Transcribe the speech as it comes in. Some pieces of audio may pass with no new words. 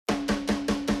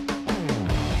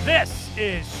This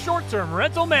is Short-Term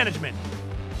Rental Management,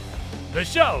 the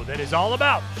show that is all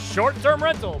about short-term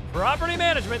rental property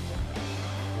management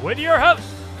with your host,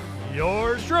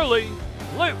 yours truly,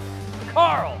 Luke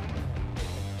Carl.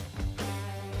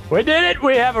 We did it.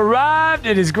 We have arrived.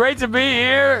 It is great to be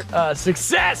here.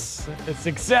 Success.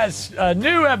 A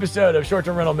new episode of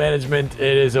Short-Term Rental Management.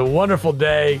 It is a wonderful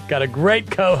day. Got a great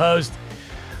co-host.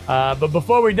 But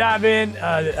before we dive in,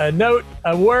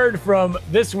 a word from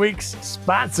this week's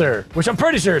sponsor, which I'm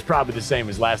pretty sure is probably the same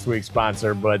as last week's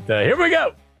sponsor, but here we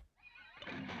go.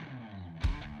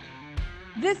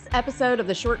 This episode of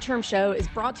the Short Term Show is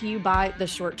brought to you by The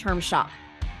Short Term Shop.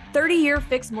 30-year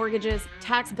fixed mortgages,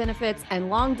 tax benefits, and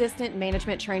long-distance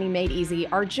management training made easy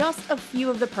are just a few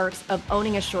of the perks of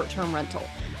owning a short-term rental.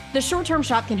 The Short Term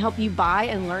Shop can help you buy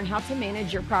and learn how to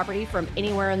manage your property from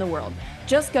anywhere in the world.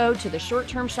 Just go to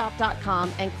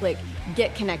theshorttermshop.com and click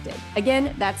Get Connected.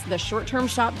 Again, that's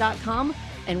theshorttermshop.com,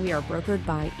 and we are brokered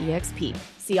by eXp.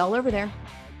 See y'all over there.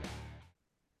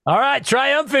 All right,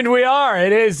 triumphant we are.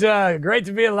 It is great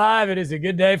to be alive. It is a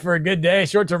good day for a good day.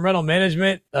 Short-term rental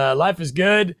management. Life is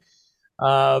good.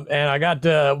 And I got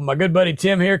my good buddy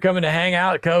Tim here coming to hang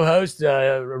out, co-host,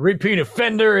 repeat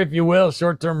offender, if you will,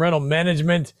 short-term rental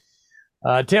management.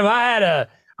 Tim, I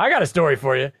got a story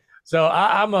for you. So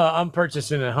I'm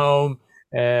purchasing a home,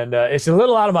 and it's a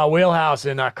little out of my wheelhouse,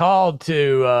 and I called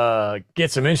to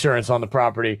get some insurance on the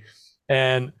property,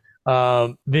 and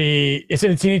it's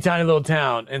in a teeny tiny little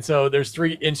town, and so there's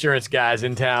 3 insurance guys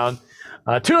in town,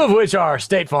 2 of which are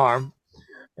State Farm.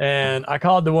 And I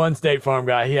called the one State Farm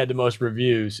guy. He had the most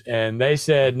reviews, and they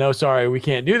said, "No, sorry, we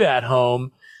can't do that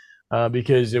home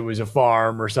because it was a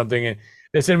farm or something." And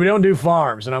they said, "We don't do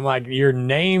farms." And I'm like, "Your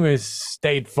name is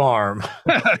State Farm."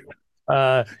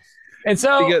 And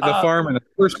so you get the farm in the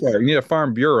first part. You need a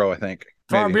farm bureau, I think.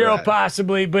 Farm bureau,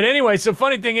 possibly. But anyway, so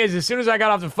funny thing is, as soon as I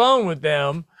got off the phone with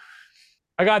them,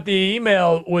 I got the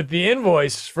email with the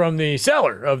invoice from the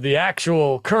seller of the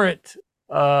actual current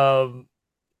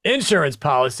insurance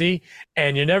policy,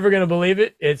 and you're never going to believe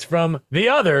it. It's from the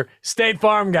other State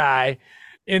Farm guy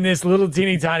in this little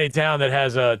teeny tiny town that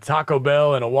has a Taco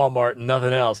Bell and a Walmart and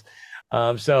nothing else.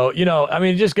 So,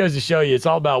 it just goes to show you, it's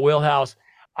all about wheelhouse.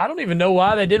 I don't even know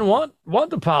why they didn't want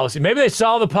the policy. Maybe they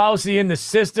saw the policy in the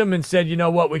system and said, "You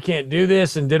know what, we can't do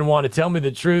this," and didn't want to tell me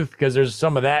the truth, because there's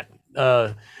some of that.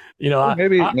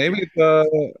 Maybe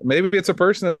it's a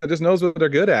person that just knows what they're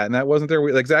good at, and that wasn't their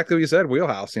exactly what you said,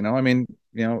 wheelhouse. Being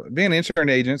an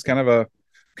insurance agent is kind of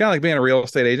like being a real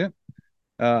estate agent.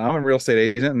 I'm a real estate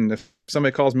agent, and if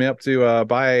somebody calls me up to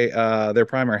buy their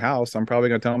primary house, I'm probably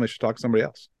going to tell them they should talk to somebody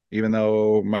else, even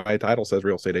though my title says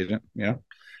real estate agent.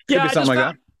 Could be something like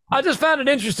that. I just found it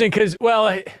interesting because,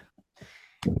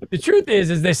 the truth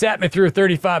is they sat me through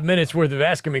 35 minutes worth of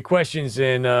asking me questions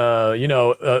and,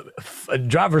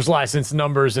 driver's license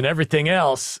numbers and everything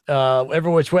else,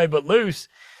 every which way but loose,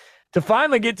 to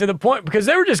finally get to the point, because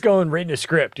they were just reading a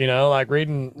script, like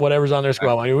reading whatever's on their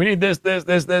scroll. We need this, and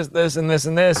this, and this,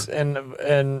 and this.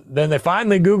 And then they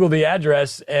finally Googled the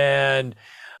address and,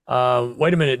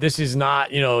 wait a minute, this is not,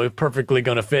 perfectly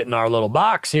going to fit in our little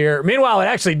box here. Meanwhile, it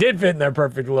actually did fit in their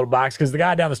perfect little box, because the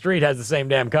guy down the street has the same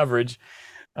damn coverage.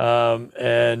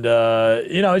 It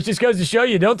just goes to show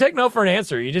you, don't take no for an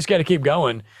answer. You just got to keep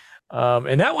going.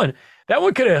 And that one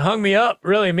could have hung me up,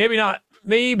 really. Maybe not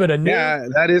me, but yeah,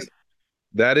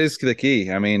 that is the key.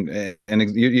 And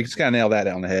you just gotta nail that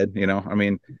on the head. If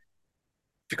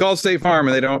you call State Farm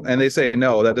and they say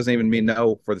no, that doesn't even mean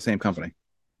no for the same company.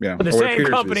 For the same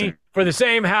company, for the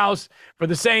same house, for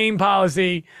the same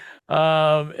policy.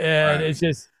 Right. It's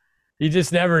just, you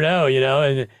just never know,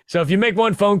 And so if you make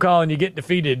one phone call and you get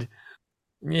defeated,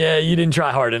 yeah, you didn't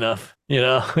try hard enough.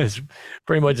 It's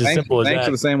pretty much as simple as that. Banks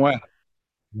are the same way.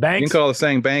 Banks? You can call the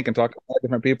same bank and talk to 5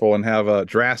 different people and have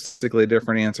drastically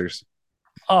different answers.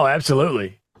 Oh,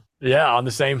 absolutely. Yeah, on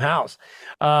the same house.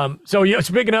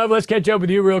 Speaking of, let's catch up with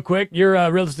you real quick. You're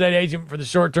a real estate agent for the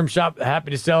Short Term Shop.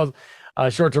 Happy to sell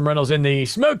short-term rentals in the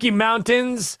Smoky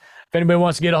Mountains. If anybody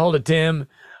wants to get a hold of Tim,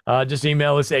 just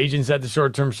email us,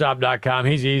 agents@theshorttermshop.com.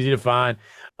 He's easy to find.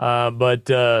 But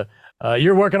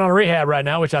you're working on a rehab right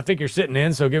now, which I think you're sitting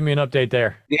in. So give me an update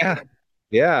there.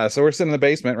 Yeah. So we're sitting in the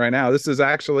basement right now. This is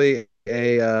actually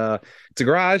it's a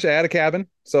garage. I had a cabin.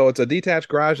 So it's a detached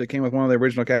garage that came with one of the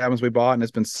original cabins we bought, and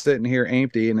it's been sitting here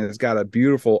empty, and it's got a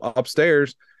beautiful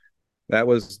upstairs that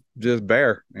was just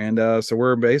bare. And so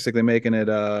we're basically making it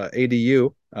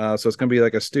ADU. So it's going to be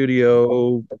like a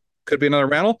studio could be another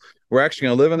rental. We're actually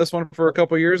going to live in this one for a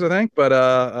couple of years, I think. But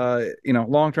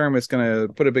long term, it's going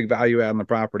to put a big value add on the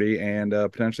property and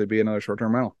potentially be another short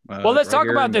term rental. Well, let's talk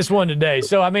about this one today.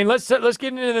 So, I mean, let's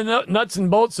get into the nuts and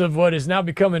bolts of what has now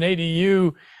become an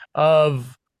ADU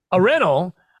of a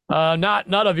rental,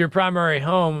 not of your primary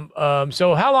home.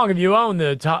 So, how long have you owned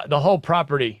the whole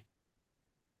property?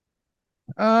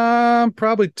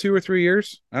 Probably 2 or 3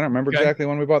 years. I don't remember exactly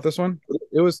when we bought this one.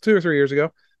 It was 2 or 3 years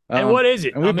ago. And what is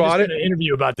it? And we bought it. An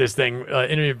interview about this thing.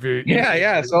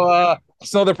 Yeah.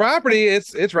 So the property,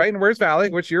 it's right in Wears Valley,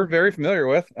 which you're very familiar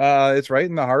with. It's right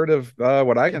in the heart of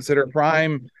what I consider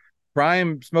prime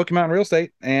Smoky Mountain real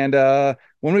estate. And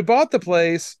when we bought the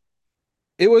place,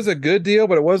 it was a good deal,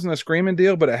 but it wasn't a screaming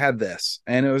deal. But it had this,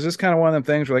 and it was just kind of one of them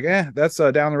things. We're like, that's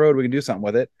down the road. We can do something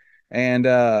with it. And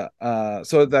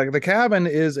so the cabin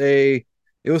it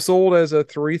was sold as a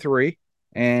 3-3.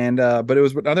 And but it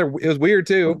was weird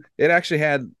too. It actually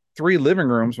had 3 living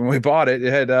rooms when we bought it.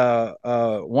 It had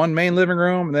one main living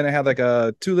room, and then it had like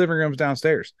 2 living rooms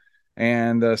downstairs.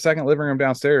 And the second living room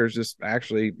downstairs just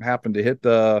actually happened to hit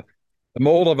the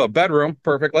mold of a bedroom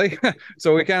perfectly.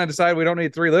 So we kind of decided we don't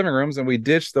need 3 living rooms, and we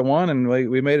ditched the one and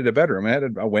we made it a bedroom. It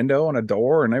had a window and a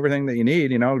door and everything that you need,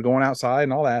 going outside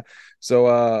and all that.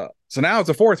 So now it's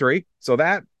a 4-3. So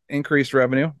that increased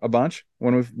revenue a bunch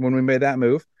when we made that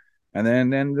move. And then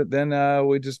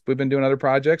we've been doing other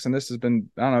projects, and this has been,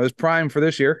 I don't know, it's prime for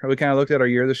this year. We kind of looked at our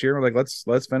year this year. We're like,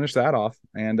 let's finish that off.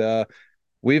 And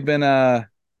we've been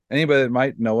anybody that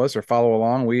might know us or follow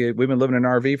along, we've been living in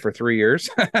an RV for 3 years.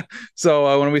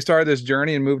 So when we started this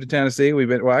journey and moved to Tennessee,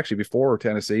 actually before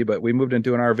Tennessee, but we moved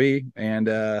into an RV and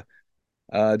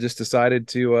just decided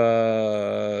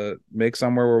to make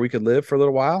somewhere where we could live for a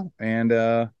little while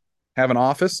and have an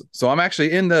office. So I'm actually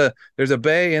there's a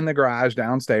bay in the garage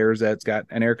downstairs that's got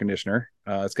an air conditioner.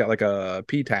 It's got like a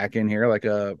P-tack in here, like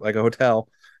a hotel.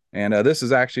 And this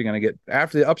is actually going to get,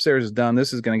 after the upstairs is done,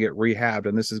 this is going to get rehabbed,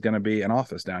 and this is going to be an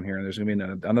office down here. And there's going to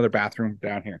be another bathroom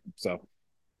down here. So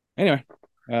anyway,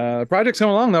 the project's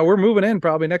coming along though. We're moving in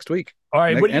probably next week. All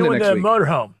right. What are you doing with the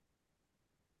motorhome?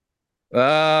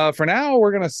 For now,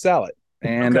 we're going to sell it.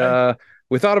 And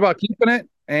we thought about keeping it,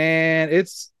 and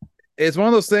it's one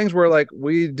of those things where like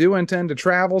we do intend to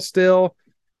travel still,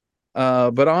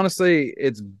 but honestly,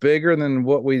 it's bigger than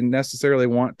what we necessarily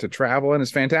want to travel in.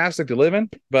 It's fantastic to live in,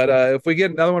 but if we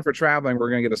get another one for traveling, we're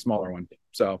going to get a smaller one.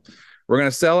 So we're going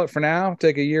to sell it for now,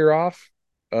 take a year off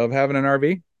of having an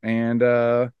RV, and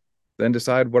then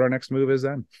decide what our next move is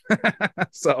then.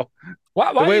 So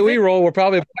the way we roll, we'll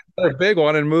probably buy a big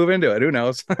one and move into it. Who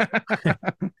knows?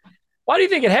 Why do you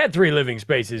think it had 3 living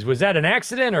spaces? Was that an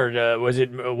accident, or was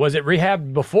it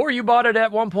rehabbed before you bought it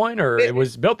at one point, or it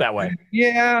was built that way?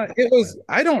 Yeah, it was.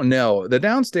 I don't know. The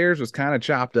downstairs was kind of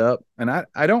chopped up, and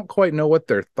I don't quite know what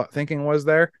their thinking was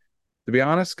there, to be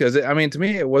honest. Because to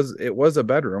me, it was a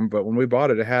bedroom, but when we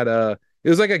bought it, it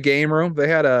was like a game room. They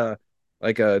had a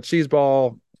cheese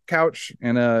ball couch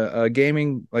and a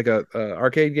gaming, like a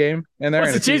arcade game in there.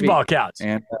 What's the cheese ball couch?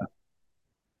 And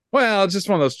well, it's just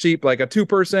one of those cheap, like a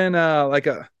 2-person,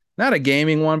 not a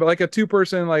gaming one, but like a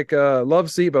 2-person, like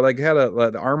love seat, but like had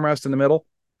the armrest in the middle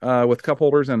with cup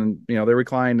holders, and they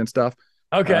reclined and stuff.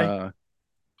 Okay.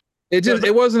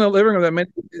 It wasn't a living room. It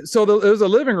was a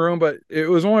living room, but it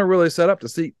was only really set up to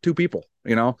seat 2 people,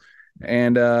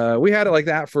 and we had it like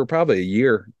that for probably a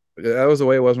year. That was the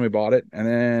way it was when we bought it. And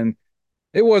then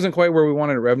it wasn't quite where we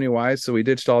wanted it revenue wise. So we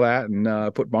ditched all that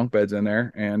and put bunk beds in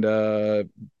there, and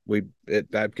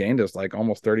that gained us like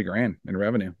almost $30,000 in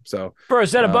revenue. So for a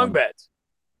set of bunk beds.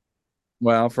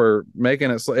 Well, for making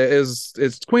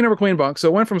it's queen over queen bunk. So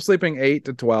it went from sleeping 8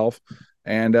 to 12,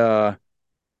 and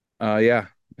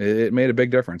it made a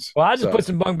big difference. Well, I just put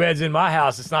some bunk beds in my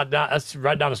house. That's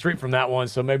right down the street from that one,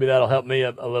 so maybe that'll help me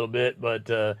a little bit. But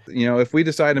if we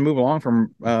decide to move along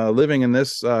from living in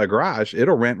this garage,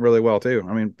 it'll rent really well too.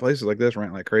 I mean, places like this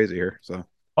rent like crazy here. So.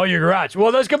 Oh, your garage.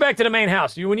 Well, let's go back to the main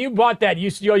house. When you bought that,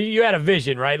 you had a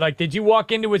vision, right? Like, did you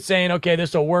walk into it saying, okay,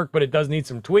 this will work, but it does need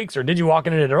some tweaks, or did you walk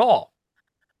into it at all?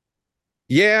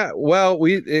 Yeah, well,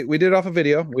 we did it off a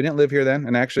video. We didn't live here then,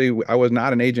 and actually, I was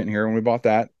not an agent here when we bought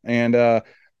that. And that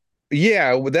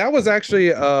was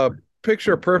actually a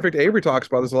picture perfect. Avery talks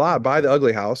about this a lot. Buy the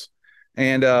ugly house,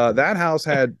 and that house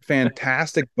had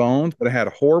fantastic bones, but it had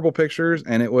horrible pictures,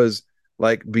 and it was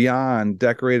like beyond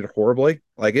decorated horribly.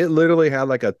 Like it literally had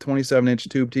like a 27-inch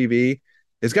tube TV.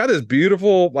 It's got this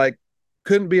beautiful, like,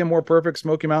 couldn't be a more perfect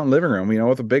Smoky Mountain living room,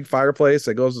 with a big fireplace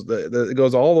that goes it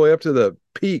goes all the way up to the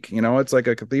peak. It's like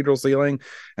a cathedral ceiling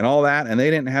and all that. And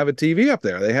they didn't have a TV up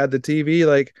there. They had the TV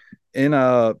like in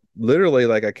a literally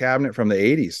like a cabinet from the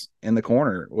 80s in the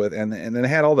corner with, and then they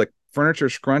had all the furniture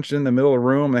scrunched in the middle of the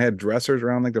room. They had dressers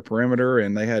around like the perimeter,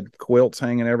 and they had quilts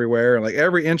hanging everywhere. Like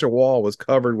every inch of wall was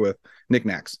covered with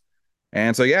knickknacks.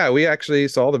 And so, yeah, we actually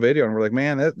saw the video and we're like,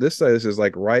 man, this place is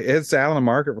like right. It had sat on the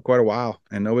market for quite a while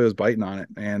and nobody was biting on it.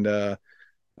 And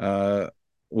uh,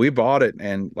 we bought it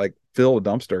and like filled a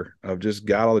dumpster of just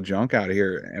got all the junk out of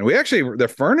here. And we actually, the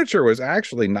furniture was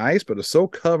actually nice, but it was so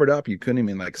covered up you couldn't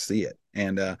even like see it.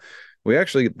 And we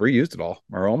actually reused it all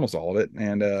or almost all of it.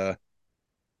 And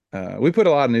we put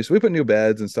a lot of we put new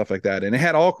beds and stuff like that, and it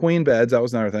had all queen beds. That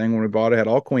was another thing when we bought it, had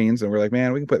all queens, and we're like,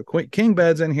 man, we can put king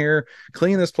beds in here,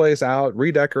 clean this place out,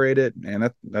 redecorate it,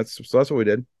 and that's what we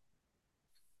did.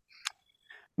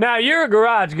 Now you're a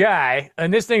garage guy,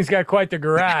 and this thing's got quite the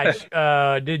garage.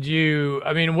 I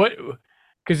mean, what?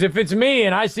 Because if it's me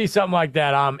and I see something like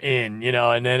that, I'm in,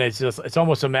 and then it's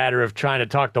almost a matter of trying to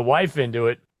talk the wife into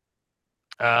it.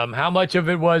 How much of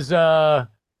it was,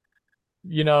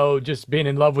 just being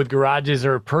in love with garages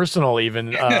or personal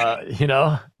even,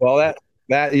 Well,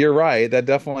 that you're right.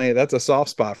 That's a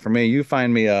soft spot for me. You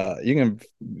find me you can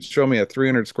show me a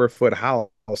 300 square foot house,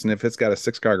 and if it's got a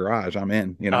 6-car garage, I'm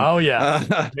in, Oh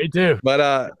yeah, me too.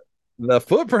 But the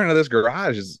footprint of this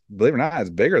garage is, believe it or not, is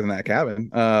bigger than that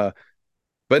cabin.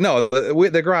 But no,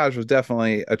 the garage was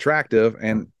definitely attractive,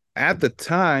 and at the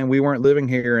time we weren't living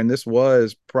here, and this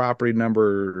was property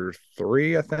number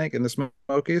 3, I think, in the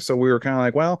Smokies. So we were kind of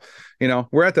like, well,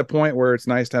 we're at the point where it's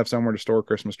nice to have somewhere to store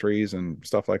Christmas trees and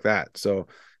stuff like that. So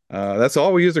that's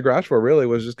all we used the garage for, really,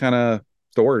 was just kind of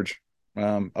storage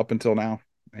up until now.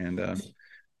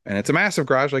 And it's a massive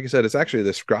garage, like you said. It's actually,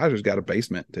 this garage has got a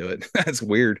basement to it. That's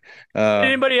weird.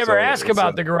 Anybody ever ask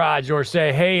about the garage or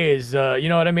say, "Hey, you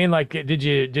know what I mean? Like, did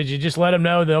you just let them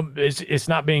know that it's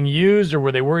not being used, or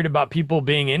were they worried about people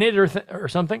being in it or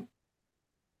something?"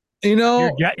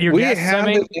 Your we guests, have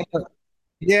it.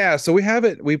 Yeah, so we have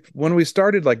it. When we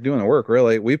started like doing the work,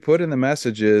 really, we put in the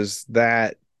messages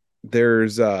that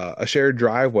there's a shared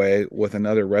driveway with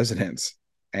another residence.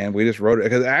 And we just wrote it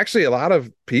because actually a lot of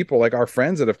people, like our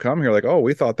friends that have come here, like, oh,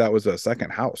 we thought that was a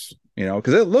second house,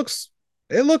 because it looks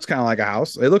kind of like a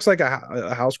house. It looks like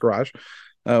a house garage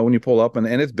when you pull up, and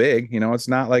it's big. It's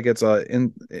not like it's a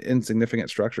insignificant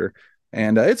structure,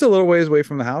 and it's a little ways away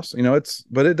from the house.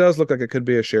 But it does look like it could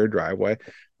be a shared driveway.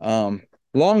 Long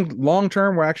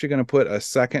term, we're actually going to put a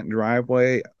second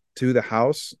driveway to the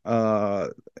house.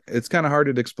 It's kind of hard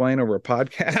to explain over a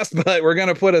podcast, but we're going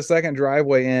to put a second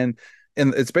driveway in.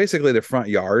 And it's basically the front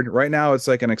yard. Right now, it's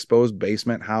like an exposed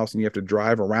basement house, and you have to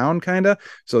drive around kind of.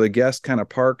 So the guests kind of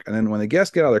park. And then when the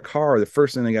guests get out of their car, the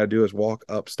first thing they got to do is walk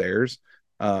upstairs.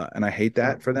 And I hate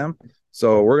that for them.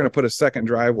 So we're going to put a second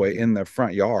driveway in the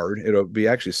front yard. It'll be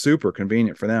actually super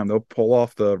convenient for them. They'll pull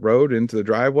off the road into the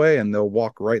driveway and they'll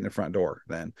walk right in the front door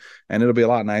then. And it'll be a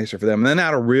lot nicer for them. And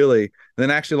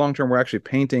then actually long term, we're actually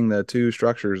painting the 2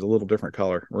 structures a little different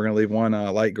color. We're going to leave one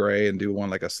light gray and do one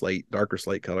like a darker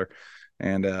slate color.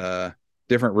 And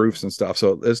different roofs and stuff.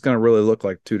 So it's going to really look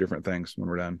like 2 different things when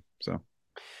we're done. So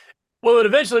will it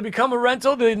eventually become a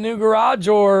rental, the new garage,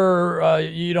 or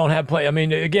you don't have play? I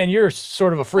mean, again, you're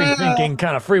sort of a free thinking,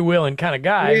 kind of freewheeling kind of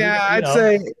guy. Yeah, I'd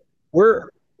say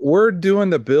we're doing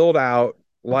the build out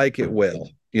like it will.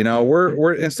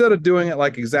 We're instead of doing it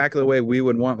like exactly the way we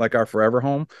would want like our forever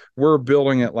home, we're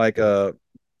building it like a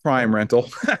prime rental,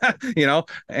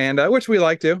 and which we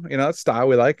like to, that's style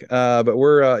we like. But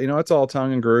we're, it's all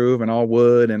tongue and groove and all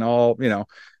wood and all,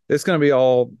 it's going to be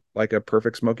all like a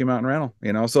perfect Smoky Mountain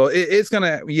rental, so it's going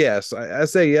to, yes, I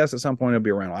say yes, at some point it'll be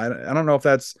a rental. I don't know if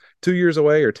that's 2 years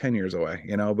away or 10 years away,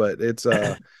 but it's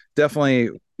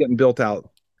definitely getting built out,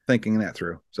 thinking that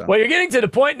through. So, well, you're getting to the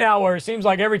point now where it seems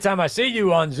like every time I see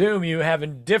you on Zoom, you have a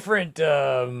different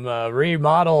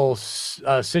remodel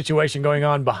situation going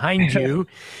on behind you.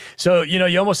 So,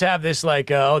 you almost have this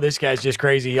like, oh, this guy's just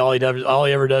crazy. All he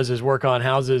ever does is work on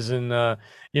houses. And,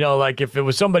 like if it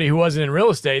was somebody who wasn't in real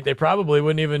estate, they probably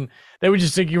they would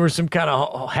just think you were some kind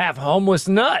of half homeless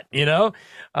nut,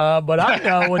 but I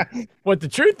know what the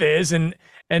truth is. And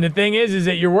the thing is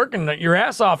that you're working your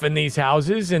ass off in these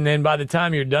houses, and then by the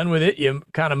time you're done with it, you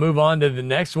kind of move on to the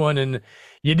next one, and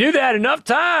you do that enough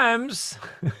times.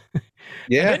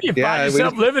 Yeah, and then you find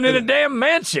yourself living in a damn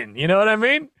mansion. You know what I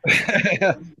mean?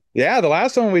 Yeah, the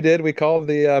last one we did, we called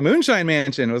the Moonshine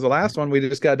Mansion. It was the last one we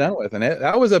just got done with, and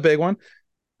that was a big one.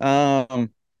 I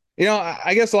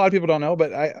guess a lot of people don't know,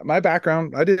 but my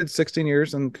background, I did 16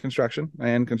 years in construction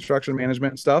and construction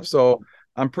management and stuff, so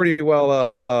I'm pretty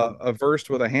well versed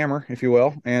with a hammer, if you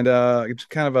will, and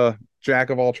kind of a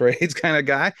jack of all trades kind of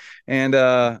guy. And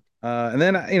And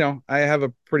then, I have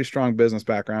a pretty strong business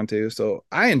background too. So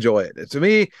I enjoy it. To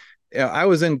me, I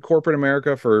was in corporate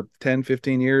America for 10,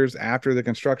 15 years after the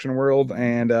construction world.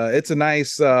 And it's a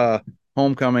nice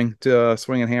homecoming to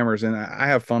swinging hammers. And I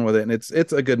have fun with it. And it's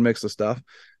a good mix of stuff.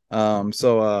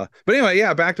 But anyway,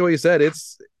 yeah, back to what you said.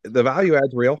 It's the value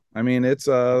adds real. I mean, it's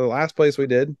the last place we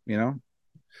did,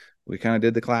 we kind of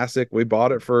did the classic. We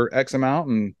bought it for X amount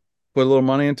and put a little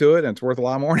money into it, and it's worth a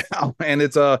lot more now. And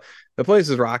it's the place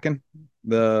is rocking.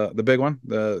 The big one.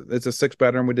 It's a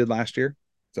 6-bedroom we did last year.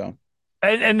 So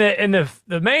And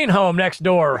the main home next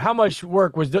door, how much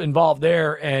work was involved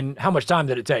there, and how much time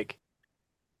did it take?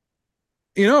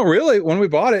 Really, when we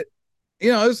bought it,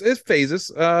 it's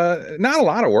phases. Not a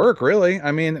lot of work, really.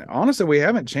 I mean, honestly, we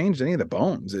haven't changed any of the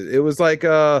bones. It was like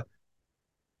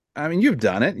I mean, you've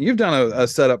done it. You've done a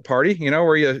setup party,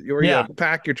 where you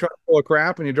pack your truck full of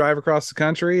crap and you drive across the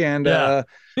country, and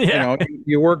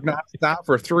you work nonstop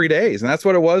for 3 days, and that's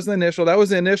what it was. That was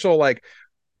the initial. Like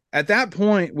at that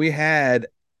point, we had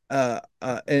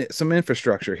some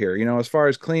infrastructure here, as far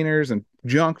as cleaners and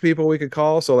junk people we could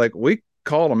call. So like we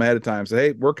called them ahead of time, say,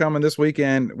 hey, we're coming this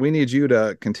weekend. We need you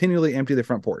to continually empty the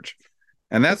front porch.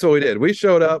 And that's what we did. We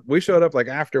showed up like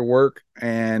after work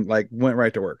and like went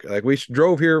right to work. Like we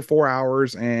drove here 4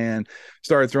 hours and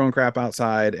started throwing crap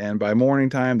outside. And by morning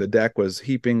time, the deck was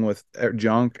heaping with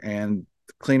junk, and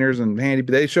cleaners and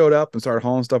they showed up and started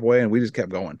hauling stuff away, and we just kept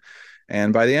going.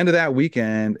 And by the end of that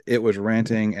weekend, it was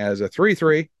renting as a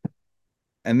 3-3.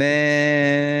 And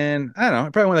then I don't know,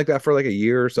 it probably went like that for like a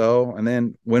year or so. And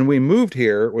then when we moved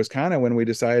here was kind of when we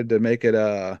decided to make it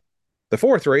the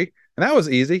 4-3. And that was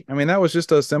easy. I mean, that was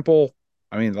just a simple,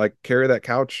 like carry that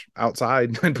couch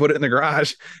outside and put it in the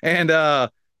garage, and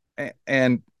called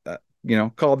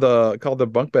the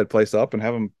bunk bed place up and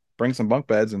have them bring some bunk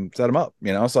beds and set them up,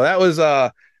 so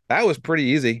that was pretty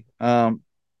easy.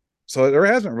 So there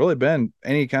hasn't really been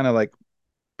any kind of like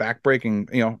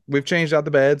backbreaking, we've changed out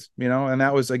the beds, and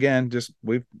that was, again,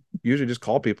 we've usually just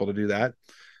call people to do that.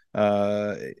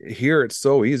 Here it's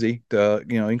so easy to,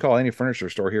 you can call any furniture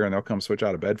store here and they'll come switch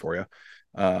out a bed for you.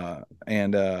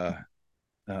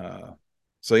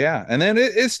 So yeah, and then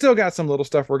it's still got some little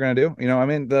stuff we're gonna do.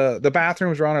 The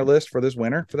bathrooms are on our list for this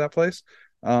winter for that place.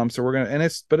 So we're gonna, and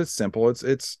it's simple.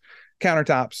 It's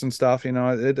countertops and stuff.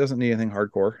 It doesn't need anything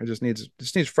hardcore. It just needs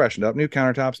freshened up, new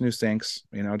countertops, new sinks.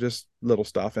 just little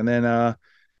stuff, and then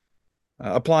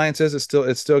appliances.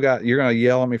 It's still got, you're gonna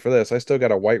yell at me for this, I still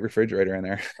got a white refrigerator in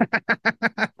there.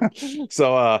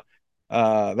 So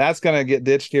that's gonna get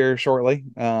ditched here shortly.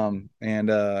 And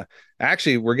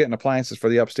actually we're getting appliances for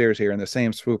the upstairs here in the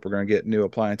same swoop. We're gonna get new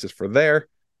appliances for there,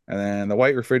 and then the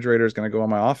white refrigerator is gonna go in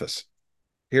my office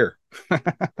here.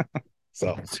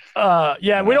 So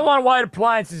we don't want white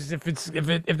appliances if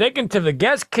the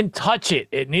guest can touch it.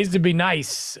 It needs to be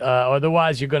nice.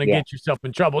 Otherwise you're going to get yourself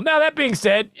in trouble. Now, that being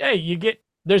said, hey,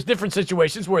 there's different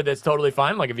situations where that's totally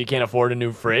fine. Like if you can't afford a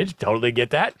new fridge, totally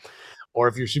get that. Or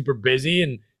if you're super busy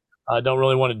and don't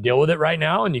really want to deal with it right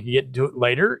now, and you can get to it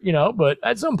later, but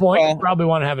at some point you probably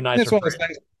want to have a nicer fridge.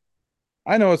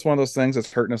 I know it's one of those things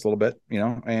that's hurting us a little bit,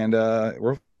 and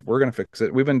we're gonna fix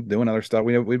it. We've been doing other stuff.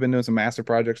 We've been doing some massive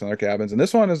projects in other cabins, and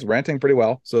this one is renting pretty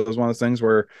well. So it was one of those things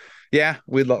where,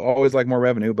 we'd always like more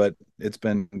revenue, but it's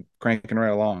been cranking right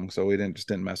along. So we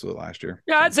didn't mess with it last year.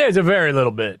 Yeah, I'd say it's a very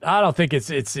little bit. I don't think it's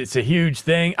a huge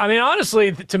thing. I mean,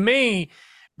 honestly, to me,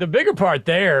 the bigger part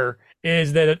there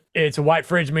is that it's a white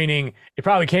fridge, meaning it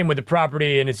probably came with the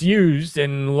property and it's used,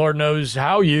 and Lord knows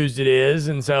how used it is,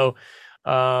 and so.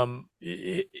 When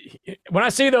I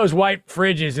see those white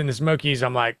fridges in the Smokies,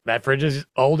 I'm like, that fridge is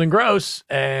old and gross,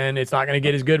 and it's not going to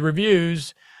get as good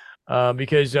reviews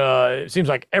because it seems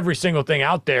like every single thing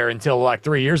out there until like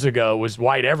 3 years ago was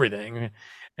white everything.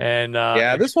 And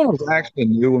this one was actually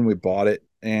new when we bought it,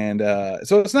 and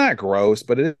so it's not gross,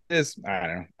 but it is. I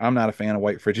don't know. I'm not a fan of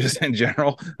white fridges in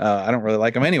general. I don't really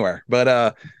like them anywhere,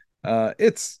 but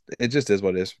it just is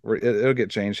what it is. It'll get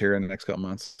changed here in the next couple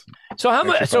months. So how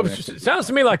much? So it sounds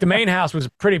to me like the main house was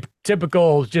pretty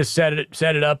typical. Just set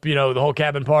it up, the whole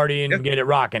cabin party and get it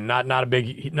rocking. Not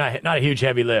a huge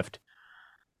heavy lift.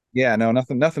 Yeah, no,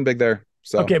 nothing big there.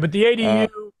 So okay, but the ADU,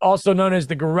 also known as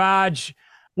the garage,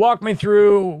 walk me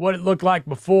through what it looked like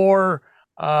before.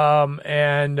 Start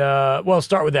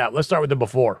with that. Let's start with the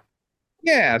before.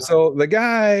 Yeah, so the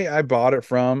guy I bought it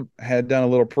from had done a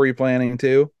little pre-planning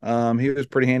too. He was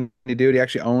pretty handy dude. He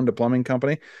actually owned a plumbing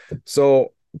company.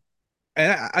 So,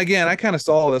 and I kind of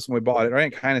saw this when we bought it. I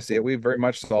didn't kind of see it. We very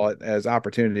much saw it as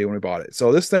opportunity when we bought it.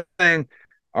 So this thing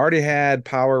already had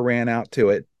power ran out to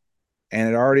it, and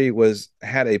it already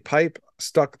had a pipe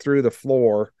stuck through the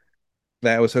floor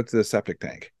that was hooked to the septic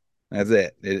tank. That's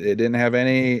it. It didn't have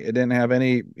any. It didn't have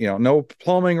any. No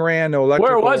plumbing ran, no Where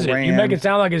electrical was it? You make ran. it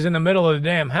sound like it's in the middle of the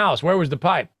damn house. Where was the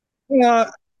pipe? Yeah,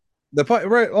 the pipe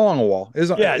right along the wall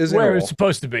Yeah, is in a where it's wall.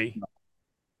 supposed to be.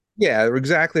 Yeah,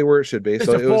 exactly where it should be.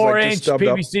 Just So a it was four like just inch stubbed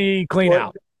up. PVC clean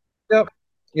out. Yep.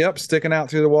 Yep. Sticking out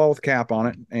through the wall with a cap on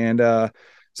it. And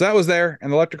so that was there.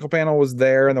 And the electrical panel was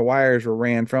there. And the wires were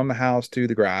ran from the house to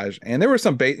the garage. And there was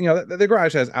some bait, the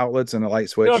garage has outlets and a light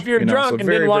switch. So if you're drunk so and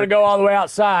very, didn't want to very, go all the way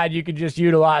outside, you could just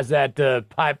utilize that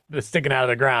pipe that's sticking out of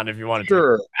the ground if you wanted to.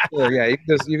 sure. Sure. Yeah.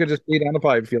 You could just feed down the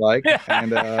pipe if you like.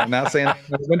 And not saying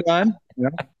that's been done.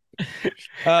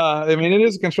 I mean, it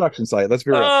is a construction site. Let's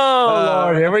be real. Oh,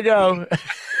 Lord. Here we go.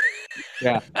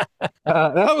 Yeah.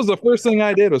 That was the first thing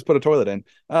I did was put a toilet in.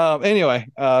 Anyway,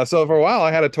 so for a while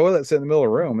I had a toilet sit in the middle of the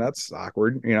room. That's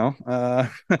awkward.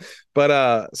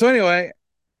 But so anyway,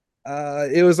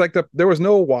 it was like there was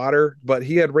no water, but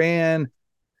he had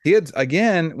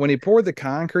again, when he poured the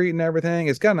concrete and everything,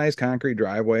 it's got a nice concrete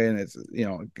driveway, and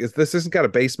this isn't got a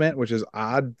basement, which is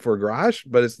odd for a garage,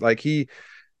 but it's like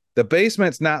the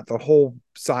basement's not the whole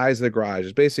size of the garage.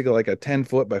 It's basically like a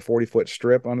 10-foot by 40-foot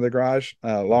strip under the garage,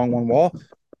 along one wall.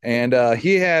 And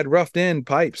he had roughed in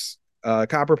pipes,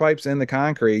 copper pipes in the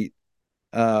concrete.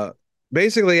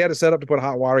 Basically, he had it set up to put a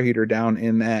hot water heater down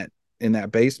in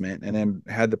that basement, and then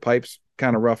had the pipes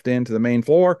kind of roughed into the main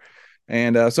floor.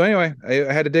 And so anyway,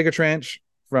 I had to dig a trench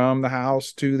from the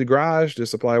house to the garage to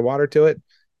supply water to it.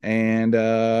 And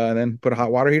then put a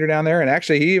hot water heater down there. And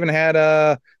actually, he even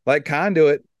had like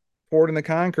conduit poured in the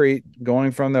concrete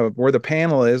going from where the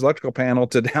panel is, electrical panel,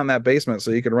 to down that basement,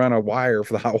 so you could run a wire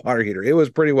for the hot water heater. It was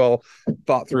pretty well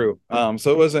thought through.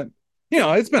 So it wasn't,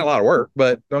 it's been a lot of work,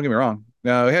 but don't get me wrong. We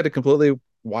had to completely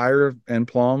wire and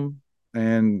plumb,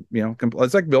 and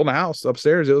it's like building a house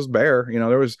upstairs. It was bare.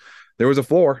 There was a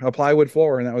floor, a plywood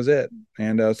floor, and that was it.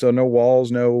 And so no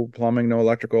walls, no plumbing, no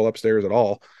electrical upstairs at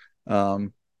all.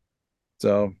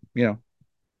 So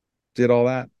did all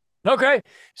that. Okay.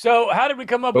 So how did we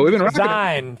come up with the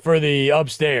design for the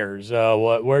upstairs?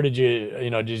 Where did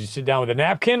did you sit down with a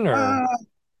napkin or?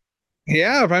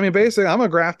 Yeah, I mean, basically, I'm a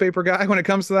graph paper guy when it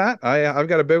comes to that. I've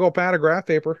got a big old pad of graph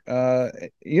paper.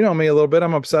 You know me a little bit.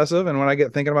 I'm obsessive, and when I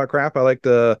get thinking about crap, I like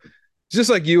to,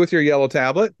 just like you with your yellow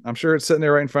tablet. I'm sure it's sitting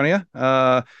there right in front of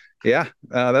you. Yeah,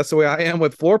 that's the way I am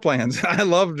with floor plans. I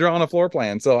love drawing a floor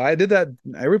plan. So I did that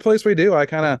every place we do. I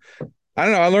don't know.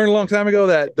 I learned a long time ago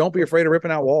that don't be afraid of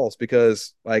ripping out walls,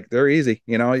 because like they're easy.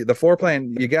 The floor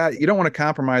plan you don't want to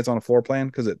compromise on a floor plan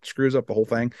because it screws up the whole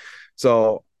thing.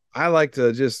 So I like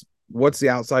to just, what's the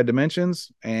outside dimensions,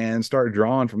 and start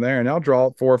drawing from there. And I'll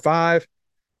draw 4 or 5.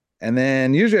 And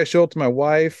then usually I show it to my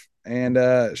wife,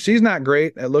 and she's not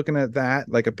great at looking at that,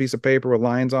 like a piece of paper with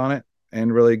lines on it,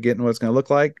 and really getting what it's going to look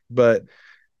like. But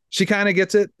she kind of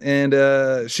gets it,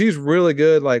 and she's really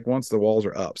good like once the walls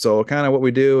are up. So kind of what we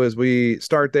do is we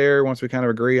start there. Once we kind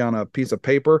of agree on a piece of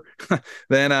paper,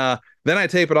 then I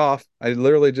tape it off. I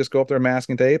literally just go up there,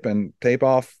 masking tape, and tape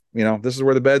off, this is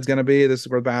where the bed's going to be, this is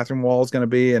where the bathroom wall is going to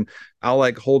be, and I'll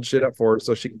like hold shit up for it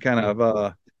so she can kind of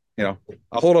I'll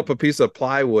hold up a piece of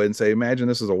plywood and say, imagine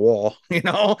this is a wall,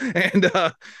 and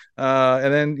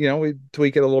then we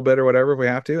tweak it a little bit or whatever if we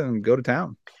have to, and go to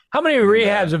town. How many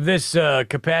rehabs of this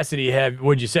capacity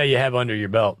would you say you have under your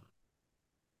belt?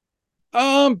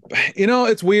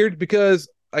 It's weird because,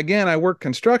 again, I worked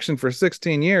construction for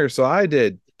 16 years, so I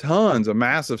did tons of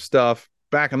massive stuff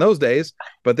back in those days,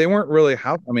 but they weren't really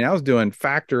I was doing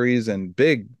factories and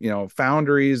big,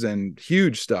 foundries and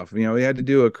huge stuff. We had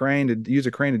to use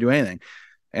a crane to do anything.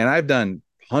 And I've done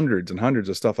hundreds and hundreds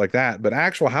of stuff like that, but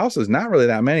actual houses, not really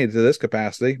that many to this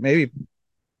capacity. Maybe,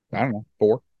 I don't know,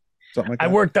 4. Something like that. I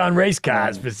worked on race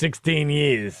cars for 16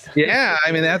 years. Yeah,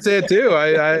 I mean that's it too.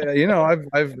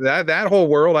 I've that whole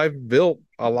world. I've built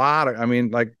a lot of,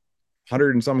 like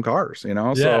 100 and some cars.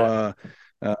 So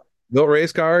built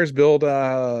race cars.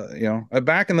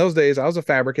 Back in those days, I was a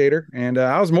fabricator, and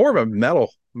I was more of a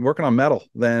working on metal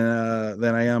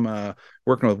than I am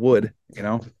working with wood.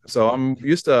 So I'm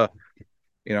used to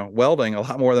welding a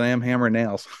lot more than I am hammering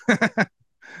nails.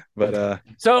 But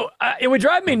so it would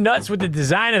drive me nuts with the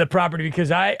design of the property,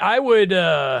 because I would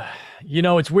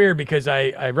it's weird because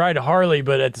I ride a Harley,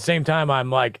 but at the same time I'm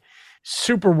like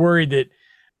super worried that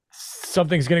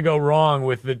something's going to go wrong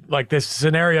with this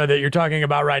scenario that you're talking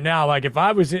about right now. Like if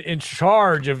I was in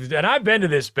charge of, and I've been to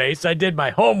this space, I did my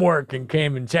homework and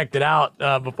came and checked it out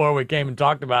before we came and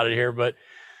talked about it here. But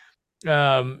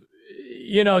to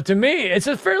me, it's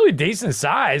a fairly decent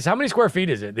size. How many square feet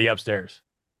is it, the upstairs?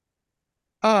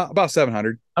 About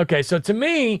 700. Okay, so to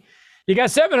me, you got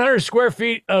 700 square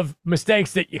feet of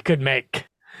mistakes that you could make.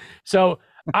 So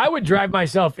I would drive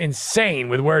myself insane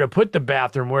with where to put the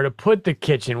bathroom, where to put the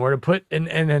kitchen, where to put, and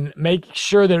then make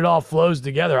sure that it all flows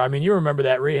together. I mean, you remember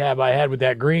that rehab I had with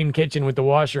that green kitchen with the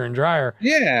washer and dryer.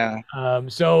 Yeah.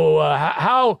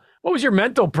 What was your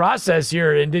mental process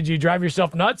here? And did you drive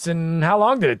yourself nuts? And how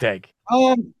long did it take?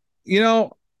 Um, you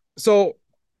know, so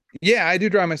yeah, I do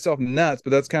drive myself nuts,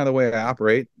 but that's kind of the way I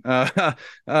operate.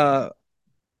 Uh,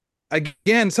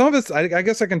 Again, some of it's, I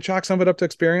guess I can chalk some of it up to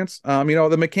experience.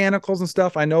 The mechanicals and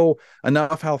stuff, I know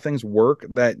enough how things work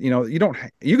that,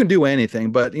 you can do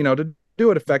anything, but, to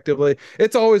do it effectively,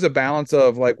 it's always a balance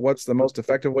of like, what's the most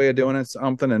effective way of doing it,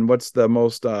 something, and what's the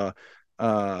most,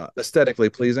 aesthetically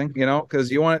pleasing, because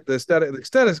you want the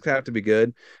aesthetics have to be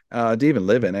good, to even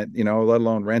live in it, let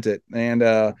alone rent it.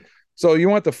 And, so you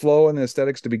want the flow and the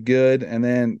aesthetics to be good. And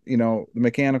then, the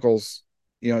mechanicals,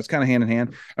 it's kind of hand in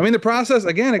hand. I mean, the process,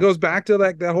 again, it goes back to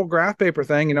like that whole graph paper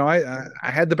thing. I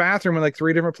had the bathroom in like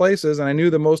 3 different places, and I knew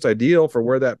the most ideal for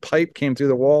where that pipe came through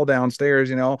the wall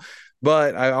downstairs,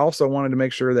 but I also wanted to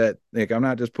make sure that like, I'm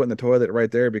not just putting the toilet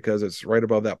right there because it's right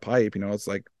above that pipe, it's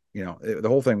like, the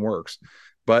whole thing works.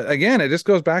 But again, it just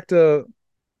goes back to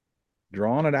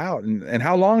drawing it out. And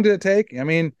how long did it take?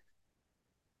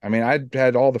 I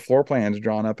had all the floor plans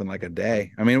drawn up in like a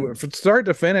day. I mean, from start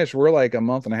to finish, we're like a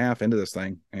month and a half into this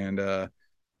thing, and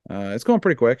it's going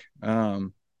pretty quick.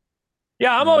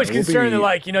 Yeah, I'm always concerned that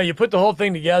like, you put the whole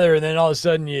thing together and then all of a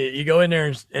sudden you go in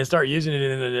there and start using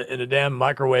it in a damn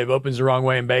microwave, opens the wrong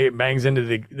way and bangs into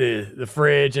the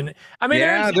fridge. And I mean,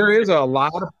 yeah, there is a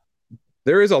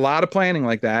lot of planning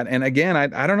like that. And again,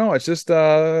 I don't know. It's just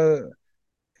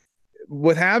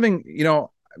with having,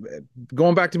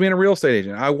 going back to being a real estate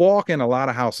agent, I walk in a lot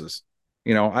of houses.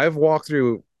 I've walked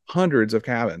through hundreds of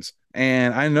cabins,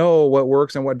 and I know what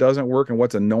works and what doesn't work and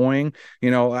what's annoying.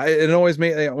 It annoys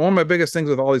me. One of my biggest things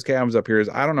with all these cabins up here is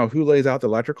I don't know who lays out the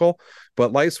electrical,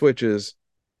 but light switches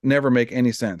never make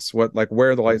any sense.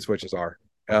 Where the light switches are.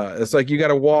 It's like you got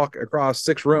to walk across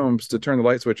 6 rooms to turn the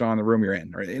light switch on the room you're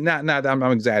in. Right? Not. I'm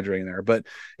exaggerating there, but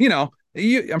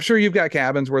I'm sure you've got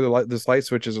cabins where the light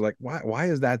switches are like, why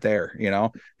is that there?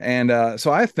 And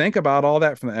so I think about all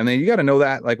that and then you got to know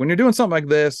that like when you're doing something like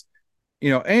this,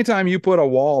 anytime you put a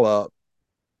wall up,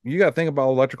 you got to think about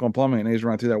electrical and plumbing and needs to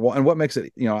run through that wall. And what makes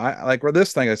it, I like where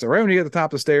this thing, I said, right when you get to the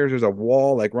top of the stairs, there's a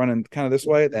wall like running kind of this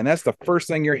way. And that's the first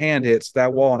thing your hand hits,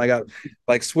 that wall. And I got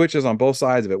like switches on both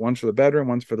sides of it. One's for the bedroom,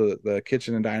 one's for the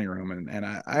kitchen and dining room. And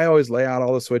I always lay out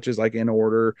all the switches like in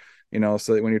order,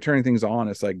 so that when you're turning things on,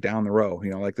 it's like down the row,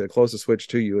 like the closest switch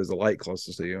to you is the light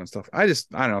closest to you and stuff. I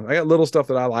don't know. I got little stuff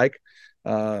that I like,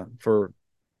 for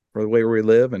the way we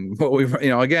live and what we've,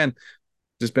 again,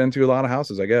 just been through a lot of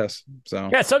houses, I guess. So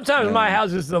yeah, sometimes in my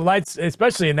houses, the lights,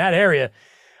 especially in that area,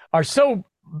 are so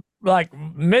like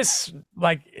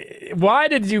why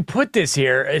did you put this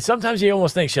here? Sometimes you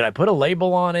almost think, should I put a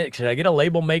label on it? Should I get a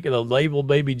label, make it a label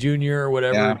baby junior or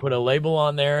whatever, and put a label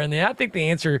on there? And I think the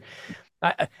answer,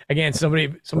 again,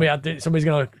 somebody out there, somebody's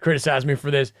going to criticize me for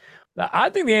this.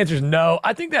 I think the answer is no.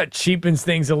 I think that cheapens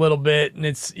things a little bit. And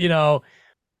it's,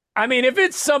 I mean, if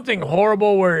it's something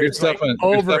horrible where it's like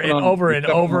over and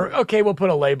over, okay, we'll put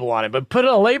a label on it. But put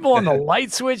a label on the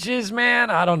light switches,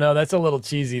 man, I don't know. That's a little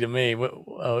cheesy to me.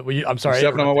 I'm sorry. You're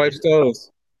stepping on my wife's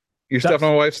toes. You're stepping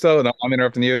on my wife's toes. No, I'm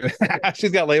interrupting you.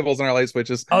 She's got labels on our light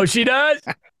switches. Oh, she does?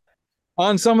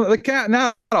 On some of the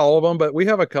not all of them, but we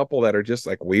have a couple that are just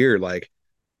like weird, like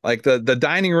the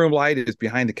dining room light is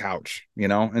behind the couch,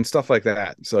 and stuff like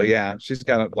that. So yeah, she's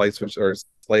got a light switch or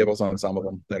labels on some of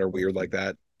them that are weird like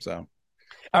that. So,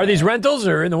 are these rentals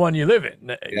or in the one you live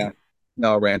in? Yeah,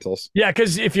 no rentals. Yeah,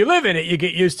 because if you live in it, you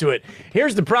get used to it.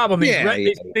 Here's the problem: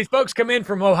 these folks come in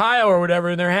from Ohio or whatever,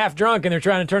 and they're half drunk and they're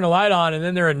trying to turn the light on, and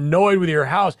then they're annoyed with your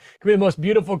house. It could be the most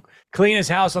beautiful,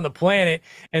 cleanest house on the planet,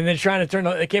 and they're trying to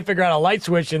they can't figure out a light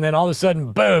switch, and then all of a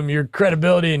sudden, boom, your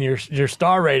credibility and your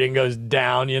star rating goes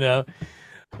down.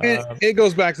 It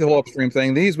goes back to the whole upstream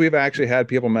thing. We've actually had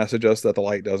people message us that the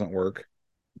light doesn't work.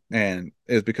 And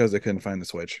it's because they couldn't find the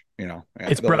switch,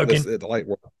 It's broken. The light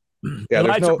work. Yeah, the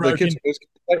light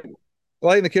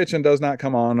in the kitchen does not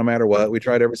come on no matter what. We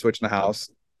tried every switch in the house,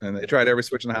 and they tried every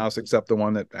switch in the house except the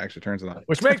one that actually turns it on.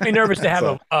 Which makes me nervous to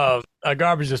have a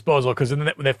garbage disposal, because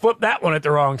then they flip that one at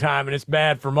the wrong time, and it's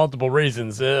bad for multiple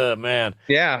reasons. Man.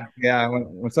 Yeah.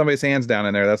 When somebody's hands down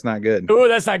in there, that's not good. Oh,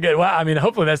 that's not good. Well, I mean,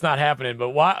 hopefully that's not happening.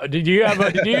 But why did you have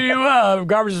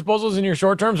garbage disposals in your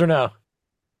short terms or no?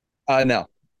 No.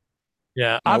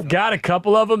 Yeah, nope. I've got a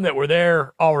couple of them that were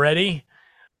there already,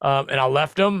 and I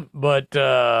left them. But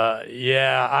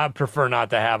yeah, I prefer not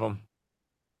to have them.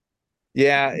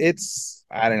 Yeah,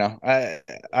 I don't know.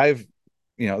 I've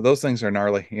those things are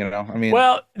gnarly. I mean,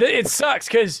 well, it sucks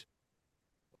because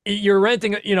you're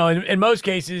renting, in most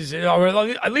cases, or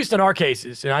at least in our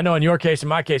cases, and I know in your case, in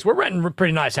my case, we're renting a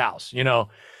pretty nice house,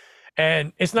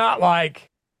 and it's not like,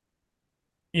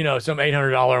 some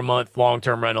 $800 a month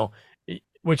long-term rental,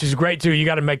 which is great too. You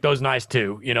got to make those nice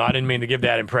too. I didn't mean to give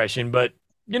that impression, but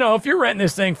if you're renting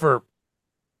this thing for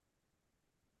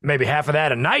maybe half of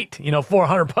that a night,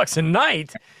 $400 a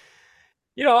night,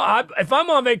 if I'm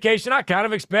on vacation, I kind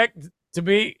of expect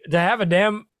to have a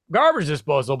damn garbage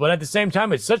disposal, but at the same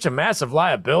time, it's such a massive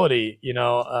liability.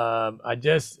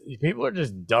 People are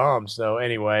just dumb. So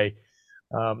anyway,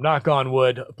 knock on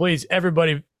wood, please,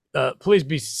 everybody, please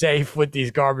be safe with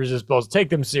these garbage disposals. Take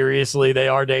them seriously. They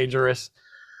are dangerous.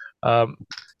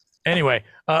 Anyway,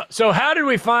 so how did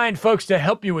we find folks to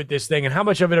help you with this thing, and how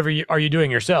much of it are you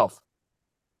doing yourself?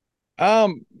 Let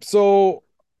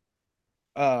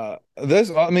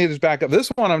me just back up. This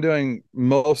one I'm doing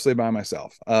mostly by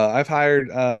myself. I've hired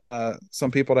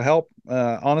some people to help.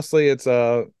 Honestly, it's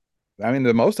the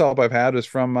most help I've had is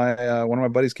from my one of my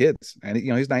buddy's kids, and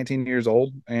he's 19 years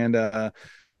old, and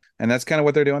that's kind of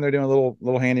what they're doing. They're doing a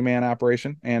little handyman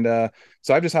operation, and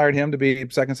so I've just hired him to be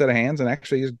second set of hands, and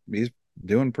actually he's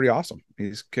doing pretty awesome.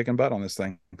 He's kicking butt on this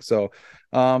thing. So,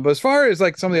 but as far as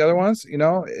like some of the other ones,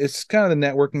 it's kind of the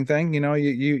networking thing.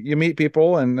 You meet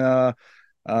people, and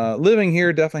living here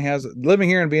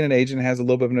and being an agent has a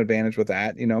little bit of an advantage with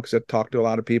that, because I've talked to a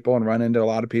lot of people and run into a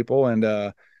lot of people, and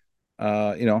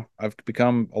I've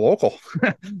become a local.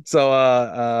 So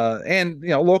and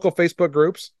local Facebook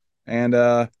groups, and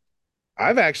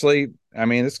I've actually,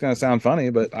 it's going to sound funny,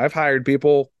 but I've hired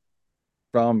people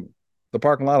from the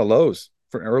parking lot of Lowe's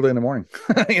for early in the morning.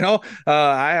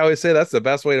 I always say that's the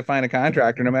best way to find a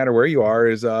contractor, no matter where you are,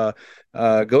 is go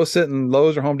sit in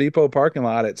Lowe's or Home Depot parking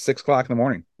lot at 6 o'clock in the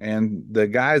morning. And the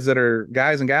guys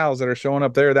and gals that are showing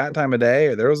up there that time of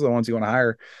day, those are the ones you want to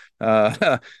hire.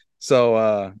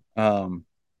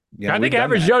 I think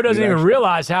average Joe doesn't even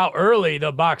realize how early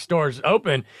the box stores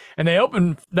open, and they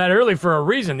open that early for a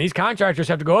reason. These contractors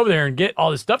have to go over there and get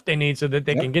all the stuff they need so that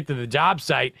they can get to the job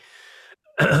site.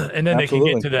 And then they can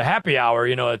get to the happy hour,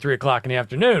 at 3 o'clock in the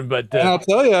afternoon. But and I'll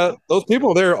tell you, those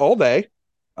people are there all day.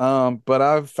 But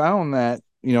I've found that,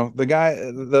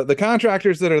 the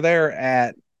contractors that are there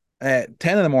at 10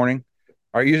 in the morning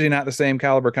are usually not the same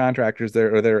caliber contractors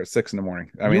that are there at 6 in the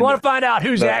morning. You want to find out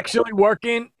who's actually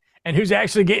working and who's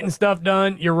actually getting stuff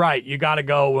done. You're right. You got to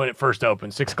go when it first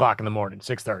opens, 6 o'clock in the morning,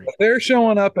 6:30. If they're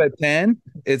showing up at 10,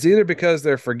 it's either because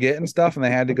they're forgetting stuff and they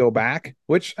had to go back,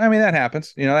 which, that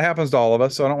happens. That happens to all of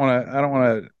us. So I don't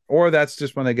want to, or that's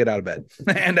just when they get out of bed.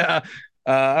 And I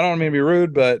don't mean to be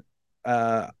rude, but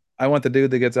I want the dude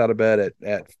that gets out of bed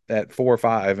at 4 or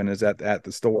 5 and is at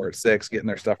the store at 6 getting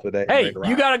their stuff for the day. Hey,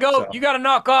 you got to go. So. You got to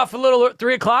knock off a little at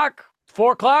 3 o'clock.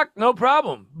 4 o'clock, no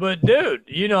problem. But dude,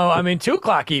 2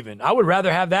 o'clock even. I would rather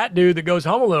have that dude that goes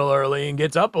home a little early and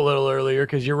gets up a little earlier,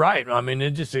 because you're right.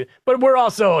 But we're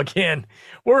also, again,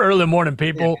 we're early morning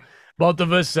people, both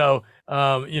of us. So,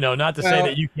 not to say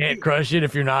that you can't crush it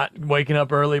if you're not waking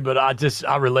up early, but I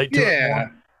relate to it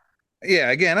more. Yeah.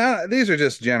 Again, these are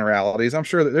just generalities. I'm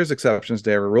sure that there's exceptions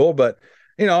to every rule, but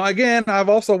again, I've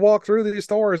also walked through these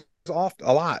stores a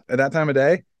lot at that time of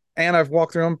day, and I've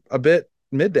walked through them a bit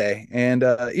midday, and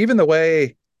even the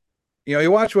way you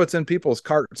watch what's in people's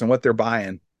carts and what they're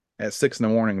buying at 6 in the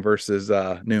morning versus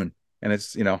noon, and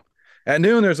it's at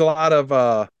noon there's a lot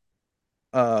of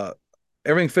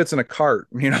everything fits in a cart.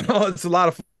 It's a lot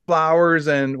of flowers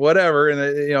and whatever, and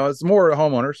it's more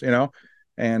homeowners,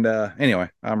 and anyway,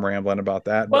 I'm rambling about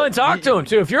that. Well, and talk to them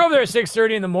too. If you're over there at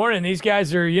 6:30 in the morning, these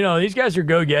guys are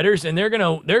go-getters, and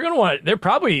they're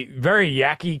probably very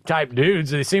yacky type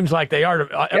dudes. It seems like they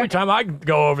are. Every time I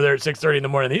go over there at 6:30 in the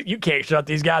morning, you can't shut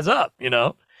these guys up, Dude,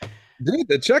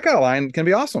 the checkout line can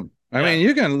be awesome. I mean,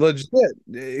 you can legit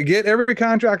get every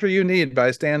contractor you need by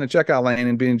staying in the checkout lane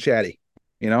and being chatty,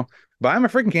 buy them a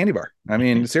freaking candy bar.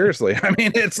 Seriously.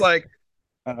 It's like,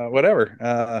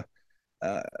 whatever.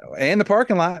 And the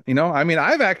parking lot,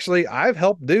 I've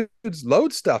helped dudes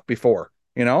load stuff before,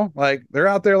 like they're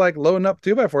out there like loading up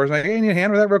 2x4s. Like, hey, you need a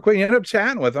hand with that real quick. You end up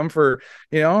chatting with them for,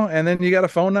 and then you got a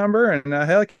phone number, and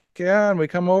heck yeah. And we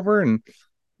come over, and,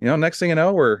 next thing you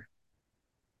know, we're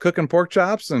cooking pork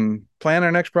chops and planning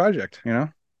our next project,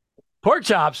 Pork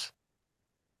chops?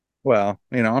 Well,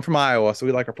 I'm from Iowa, so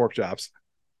we like our pork chops.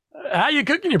 How are you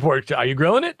cooking your pork chop? Are you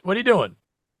grilling it? What are you doing?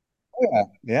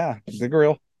 Yeah, the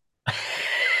grill.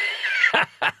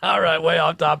 All right, way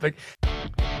off topic.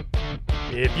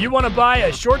 If you want to buy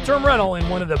a short-term rental in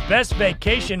one of the best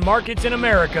vacation markets in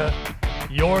America,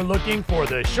 you're looking for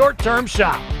the Short Term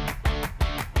Shop.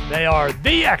 They are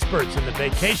the experts in the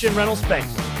vacation rental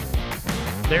space.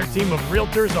 Their team of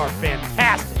realtors are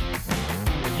fantastic.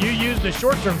 If you use the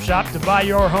short-term shop to buy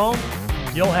your home,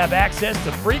 you'll have access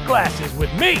to free classes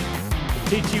with me to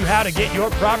teach you how to get your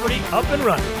property up and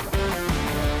running.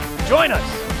 Join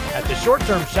us at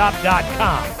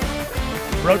theshorttermshop.com,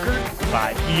 brokered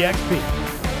by EXP.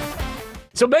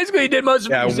 So basically, you did most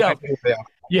of it yourself.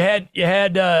 You had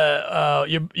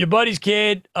your buddy's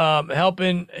kid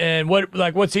helping, and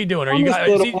what's he doing? Are you guys?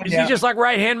 Is he just like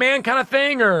right hand man kind of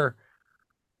thing, or?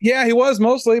 Yeah, he was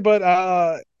mostly, but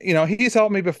he's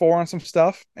helped me before on some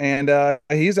stuff, and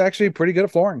he's actually pretty good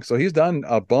at flooring. So he's done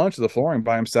a bunch of the flooring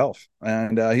by himself,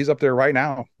 and he's up there right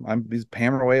now. He's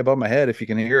hammering away above my head if you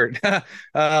can hear it.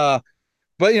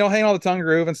 But hanging all the tongue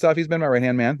groove and stuff, he's been my right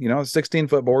hand man.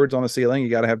 16-foot boards on the ceiling, you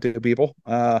got to have two people.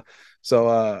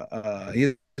 So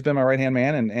he's been my right hand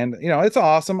man, and it's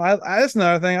awesome. That's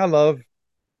another thing I love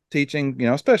teaching.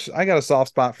 Especially I got a soft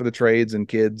spot for the trades and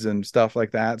kids and stuff like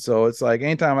that. So it's like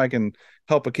anytime I can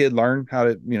help a kid learn how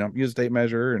to use a tape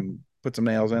measure and put some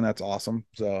nails in, that's awesome.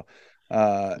 So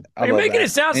you're making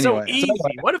it sound so easy.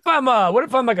 What if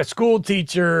I'm like a school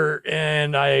teacher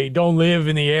and I don't live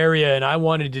in the area and I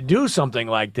wanted to do something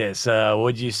like this?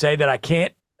 Would you say that I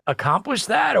can't accomplish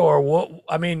that, or what?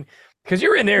 I mean, because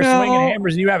you're in there swinging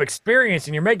hammers and you have experience,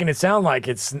 and you're making it sound like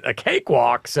it's a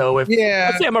cakewalk. So let's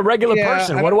say I'm a regular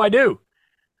person, what do I do?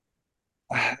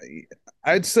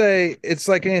 I'd say it's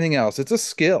like anything else. It's a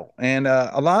skill, and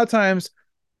a lot of times,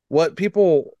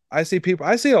 I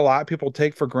see a lot of people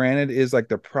take for granted is like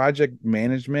the project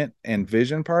management and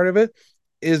vision part of it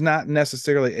is not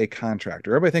necessarily a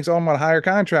contractor. Everybody thinks, I'm going to hire a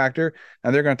contractor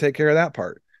and they're going to take care of that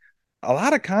part. A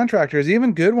lot of contractors,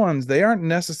 even good ones, they aren't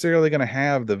necessarily going to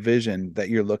have the vision that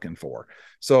you're looking for.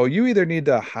 So you either need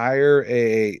to hire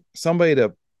somebody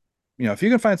to, if you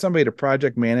can find somebody to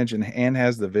project manage and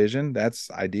has the vision,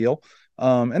 that's ideal.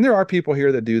 And there are people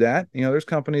here that do that. There's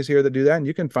companies here that do that, and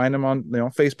you can find them on,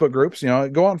 Facebook groups.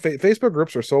 Go on. Facebook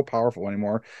groups are so powerful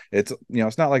anymore. It's,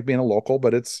 it's not like being a local,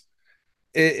 but it's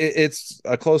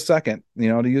a close second,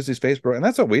 to use these Facebook, and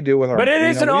that's what we do with our. But it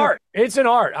is an art. It's an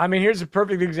art. I mean, here's a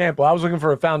perfect example. I was looking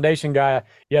for a foundation guy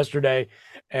yesterday,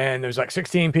 and there's like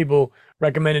 16 people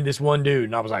recommended this one dude,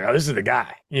 and I was like, oh, this is the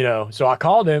guy. So I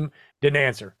called him, didn't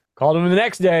answer. Called him the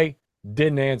next day,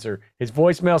 didn't answer. His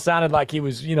voicemail sounded like he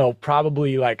was,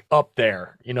 probably like up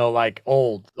there, like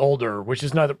older, which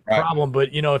is not a problem. But,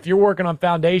 if you're working on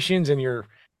foundations and you're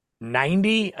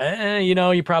 90,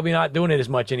 you're probably not doing it as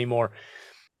much anymore.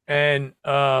 And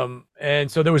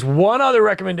so there was one other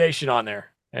recommendation on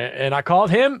there, and I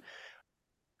called him,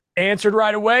 answered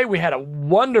right away. We had a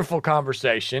wonderful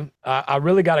conversation. I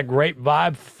really got a great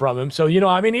vibe from him. So,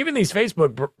 even these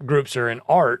Facebook groups are an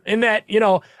art in that,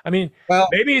 maybe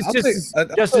it's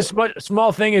just a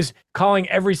small thing as calling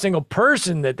every single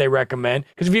person that they recommend.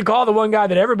 Because if you call the one guy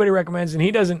that everybody recommends and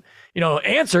he doesn't,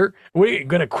 answer, we're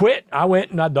going to quit. I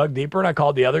went and I dug deeper and I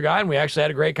called the other guy, and we actually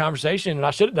had a great conversation, and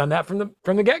I should have done that from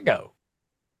the get-go.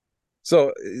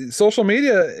 So social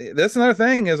media, that's another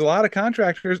thing, is a lot of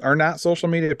contractors are not social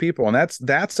media people. And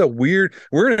we're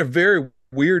in a very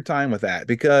weird time with that,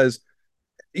 because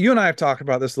you and I have talked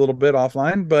about this a little bit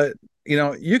offline, but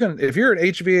you can, if you're an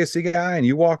HVAC guy and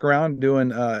you walk around doing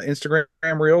Instagram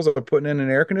reels of putting in an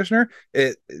air conditioner,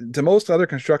 to most other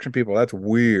construction people, that's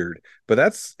weird. But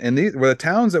that's where the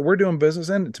towns that we're doing business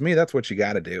in, to me, that's what you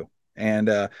got to do. And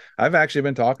I've actually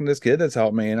been talking to this kid that's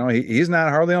helped me. He's not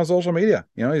hardly on social media.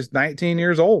 He's 19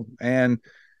 years old and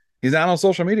he's not on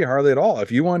social media hardly at all.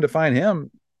 If you wanted to find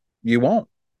him, you won't.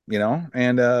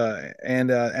 And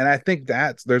I think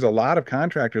there's a lot of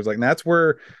contractors like, and that's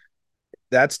where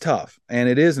that's tough. And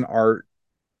it is an art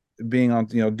being on,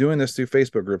 doing this through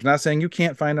Facebook groups. Not saying you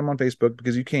can't find them on Facebook,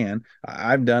 because you can.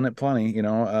 I've done it plenty.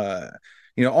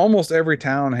 Almost every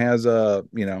town has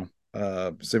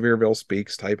Sevierville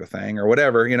Speaks type of thing or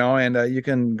whatever, and you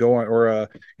can go, or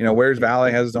Wares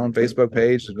Valley has its own Facebook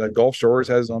page. Gulf Shores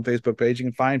has its own Facebook page. You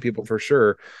can find people for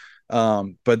sure.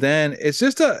 But then it's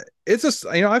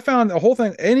I found the whole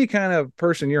thing, any kind of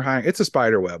person you're hiring, it's a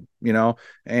spider web,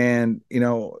 and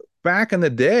back in the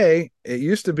day, it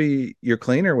used to be your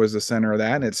cleaner was the center of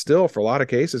that, and it still, for a lot of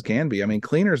cases, can be. I mean,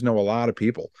 cleaners know a lot of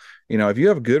people. If you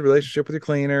have a good relationship with your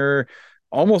cleaner,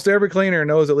 almost every cleaner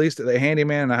knows at least a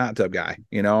handyman and a hot tub guy,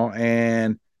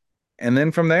 and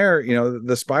then from there,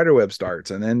 the spider web starts.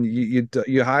 And then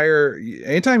you hire,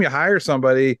 anytime you hire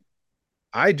somebody,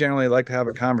 I generally like to have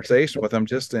a conversation with them,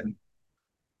 just in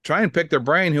try and pick their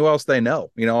brain, who else they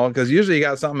know, because usually you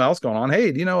got something else going on.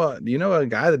 Hey, do you know a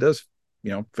guy that does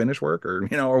finish work or,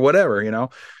 or whatever,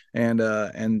 and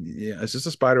yeah, it's just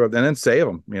a spider web, and then save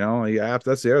them, yeah.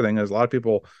 That's the other thing is a lot of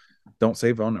people don't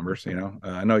save phone numbers,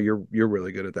 I know you're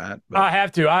really good at that. But. I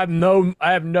have to. I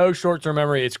have no short-term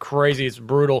memory. It's crazy. It's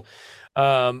brutal.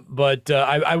 But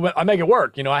I make it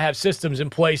work. I have systems in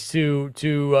place to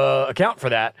account for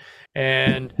that,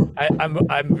 and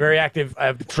I'm very active. I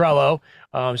have Trello,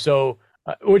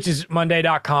 which is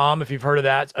Monday.com. If you've heard of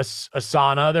that,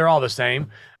 Asana, they're all the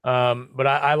same. But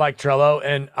I like Trello,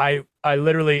 and I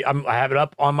literally I have it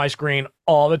up on my screen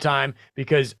all the time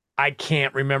because I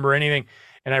can't remember anything,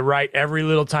 and I write every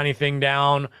little tiny thing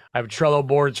down. I have Trello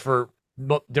boards for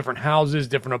different houses,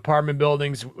 different apartment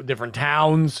buildings, different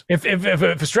towns. If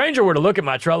a stranger were to look at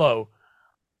my Trello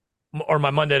or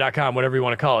my Monday.com, whatever you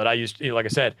want to call it, like I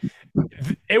said,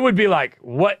 it would be like,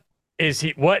 what is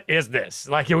this?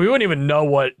 Like, we wouldn't even know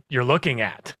what you're looking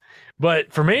at.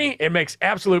 But for me, it makes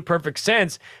absolute perfect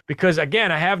sense because,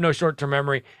 again, I have no short-term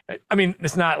memory. I mean,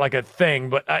 it's not like a thing,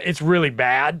 but it's really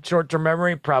bad short-term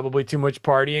memory, probably too much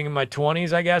partying in my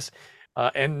 20s, I guess.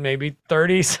 And maybe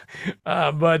 30s.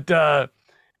 I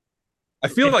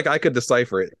feel like I could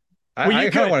decipher it. I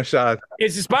kind of want a shot.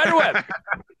 It's a spider web.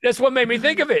 That's what made me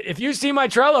think of it. If you see my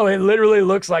Trello, it literally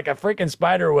looks like a freaking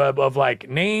spider web of like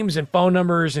names and phone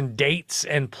numbers and dates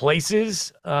and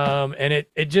places. And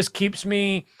it just keeps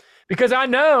me, because I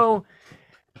know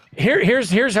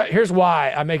here's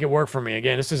why I make it work for me.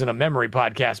 Again, this isn't a memory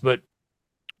podcast, but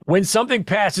when something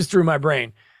passes through my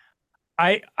brain,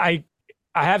 I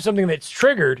have something that's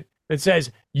triggered that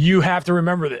says, you have to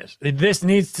remember this.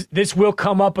 This will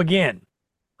come up again.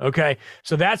 Okay.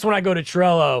 So that's when I go to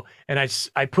Trello and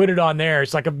I put it on there.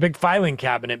 It's like a big filing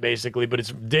cabinet basically, but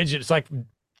it's digital. It's like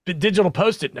digital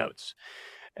Post-it notes.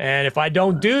 And if I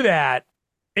don't do that,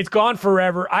 it's gone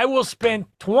forever. I will spend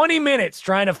 20 minutes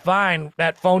trying to find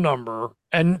that phone number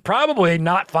and probably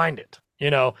not find it.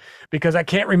 Because I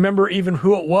can't remember even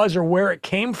who it was or where it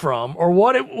came from or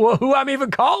who I'm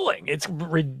even calling. It's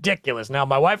ridiculous. Now,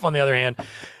 my wife, on the other hand,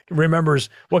 remembers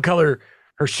what color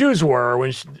her shoes were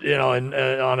when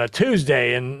on a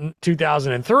Tuesday in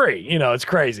 2003. It's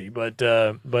crazy. But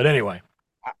anyway,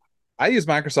 I use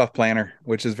Microsoft Planner,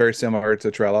 which is very similar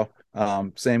to Trello.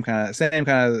 Same kind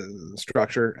of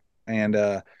structure, and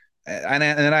then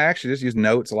I actually just use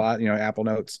Notes a lot. Apple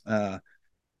Notes.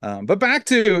 But back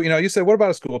to, you said, what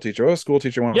about a school teacher? What a school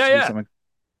teacher wants to do something.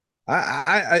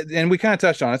 I and we kind of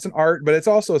touched on it. It's an art, but it's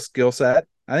also a skill set.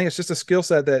 I think it's just a skill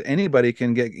set that anybody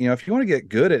can get. If you want to get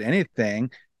good at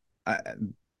anything,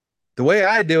 the way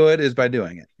I do it is by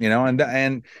doing it.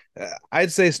 And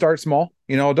I'd say start small.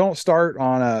 Don't start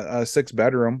on a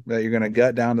 6-bedroom that you're going to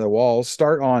gut down to the walls.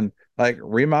 Start on like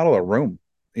remodel a room.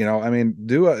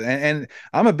 And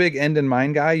I'm a big end in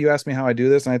mind guy. You asked me how I do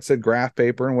this, and I said graph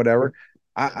paper and whatever.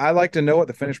 I like to know what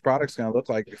the finished product's going to look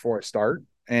like before I start.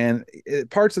 And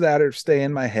parts of that stay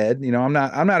in my head. I'm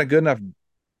not a good enough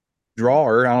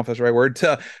drawer. I don't know if that's the right word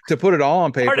to put it all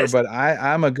on paper, artist. But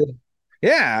I'm a good,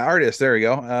 artist. There we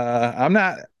go. I'm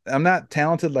not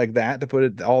talented like that to put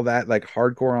it all that like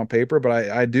hardcore on paper,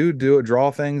 but I do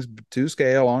draw things to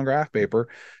scale on graph paper.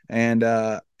 And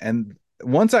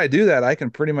once I do that, I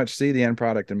can pretty much see the end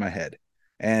product in my head.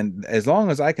 And as long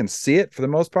as I can see it for the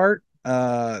most part,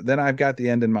 then I've got the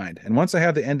end in mind. And once I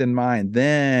have the end in mind,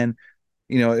 then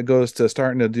it goes to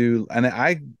starting to do, and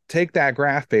I take that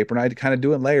graph paper and I kind of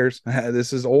do it in layers.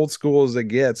 This is old school as it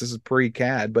gets. This is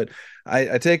pre-CAD, but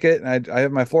I take it and I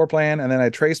have my floor plan, and then I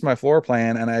trace my floor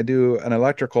plan, and I do an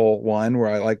electrical one where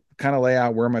I like kind of lay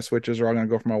out where my switches are all going to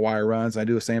go for my wire runs. I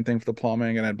do the same thing for the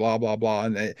plumbing, and then blah, blah, blah,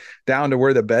 and down to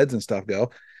where the beds and stuff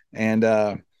go. And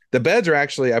the beds are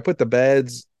actually, I put the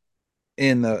beds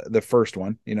in the first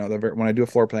one. When I do a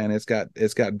floor plan, it's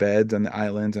got beds and the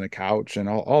islands and a couch and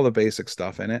all the basic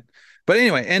stuff in it. But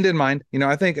anyway, end in mind.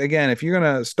 I think, again, if you're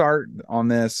gonna start on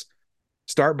this,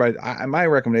 start by my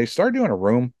recommendation, start doing a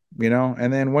room,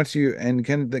 and then once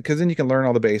because then you can learn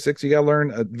all the basics. You got to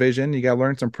learn a vision, you got to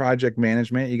learn some project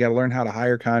management, you got to learn how to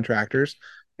hire contractors,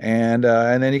 and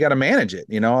then you got to manage it.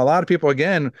 A lot of people,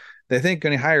 again, they think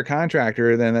when you hire a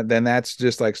contractor, then that's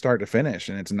just like start to finish,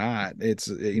 and it's not. It's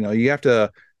you have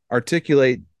to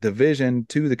articulate the vision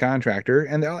to the contractor,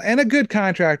 and a good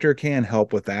contractor can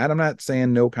help with that. I'm not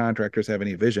saying no contractors have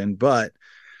any vision, but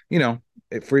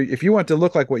if you want to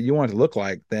look like what you want to look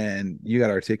like, then you got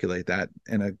to articulate that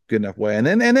in a good enough way. And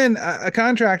then a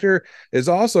contractor is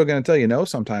also going to tell you no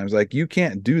sometimes, like, you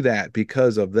can't do that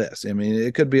because of this. I mean,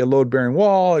 it could be a load bearing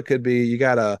wall. It could be you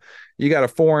got a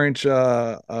 4-inch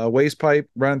waste pipe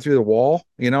running through the wall,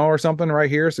 or something right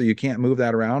here, so you can't move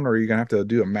that around, or you're gonna have to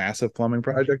do a massive plumbing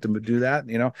project to do that,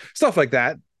 stuff like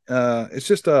that. It's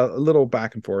just a little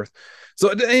back and forth. So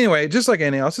anyway, just like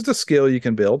anything else, it's a skill you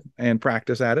can build and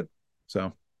practice at it.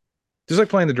 So just like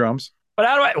playing the drums. But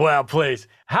how do I, well, please,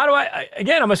 how do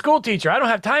again, I'm a school teacher. I don't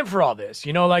have time for all this.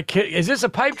 Like, is this a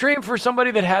pipe dream for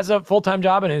somebody that has a full-time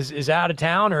job and is out of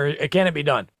town, or can it be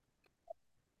done?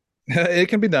 It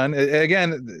can be done.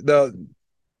 Again,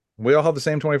 we all have the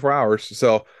same 24 hours.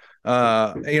 So,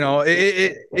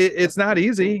 it's not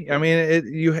easy. I mean,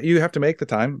 you have to make the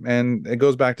time, and it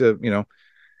goes back to,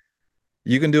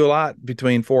 you can do a lot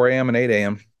between 4 a.m. and 8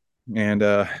 a.m. And,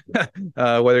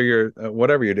 whether you're,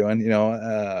 whatever you're doing,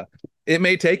 it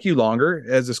may take you longer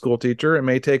as a school teacher. It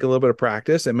may take a little bit of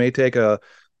practice. It may take a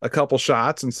couple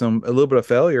shots and a little bit of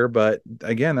failure. But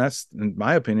again, that's, in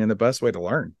my opinion, the best way to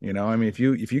learn. I mean, if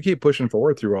you keep pushing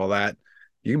forward through all that,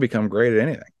 you can become great at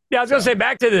anything. Yeah, I was going to say,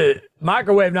 back to the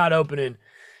microwave not opening.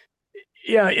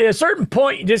 Yeah, at a certain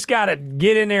point, you just got to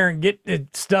get in there and get the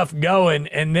stuff going.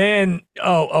 And then,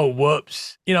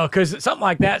 whoops. Because something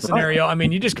like that scenario, I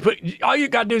mean, all you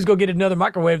got to do is go get another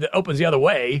microwave that opens the other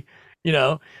way,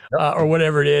 or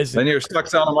whatever it is. Then you're stuck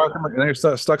selling a market. Then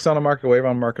you're stuck selling a microwave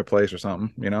on Marketplace or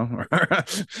something, and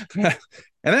that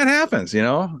happens,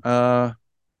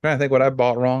 Trying to think what I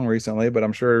bought wrong recently, but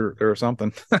I'm sure there was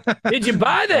something. Did you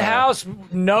buy the house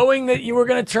knowing that you were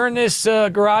going to turn this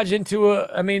garage into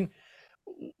I mean,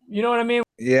 you know what I mean?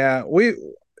 Yeah,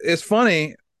 it's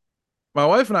funny. My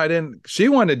wife and she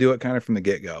wanted to do it kind of from the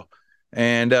get-go.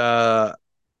 And I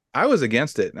was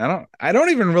against it. I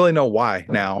don't even really know why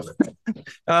now.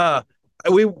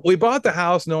 We bought the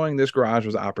house knowing this garage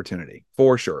was an opportunity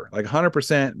for sure, like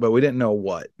 100%, but we didn't know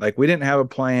what. Like, we didn't have a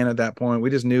plan at that point.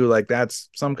 We just knew like that's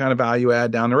some kind of value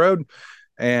add down the road.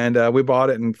 And we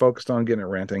bought it and focused on getting it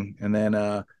renting. And then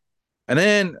I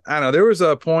don't know, there was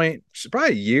a point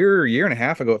probably a year and a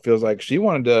half ago, it feels like, she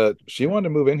wanted to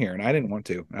move in here and I didn't want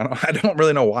to. I don't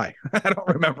really know why. I don't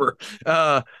remember.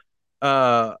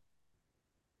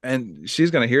 And she's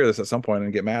going to hear this at some point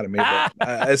and get mad at me.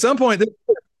 But at some point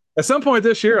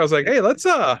this year, I was like, hey, let's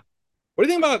what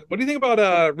do you think about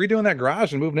redoing that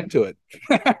garage and moving into it?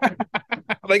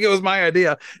 Like, it was my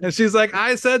idea. And she's like,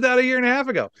 I said that a year and a half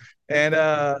ago. And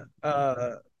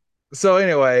so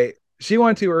anyway, she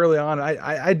wanted to early on.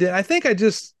 I did. I think I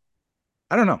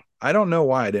don't know. I don't know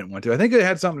why I didn't want to. I think it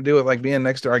had something to do with like being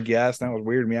next to our guest. That was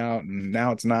weirding me out, and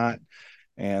now it's not.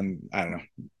 And I don't know.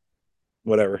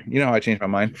 Whatever. I changed my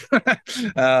mind.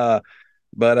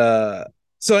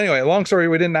 So anyway, long story,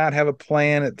 we did not have a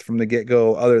plan from the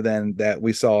get-go other than that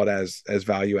we saw it as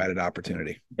value-added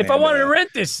opportunity. If I wanted to rent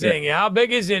this thing, how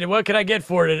big is it? What could I get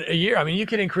for it a year? I mean, you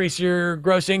could increase your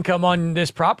gross income on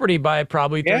this property by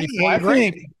probably 30, 40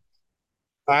 grand.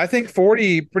 I think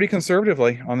 40 pretty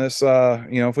conservatively on this.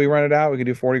 If we rent it out, we could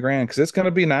do 40 grand because it's going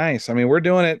to be nice. I mean, we're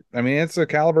doing it. I mean, it's a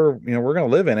caliber, we're going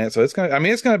to live in it. So it's going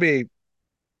to be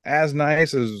as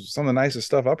nice as some of the nicest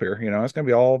stuff up here. It's going to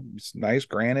be all nice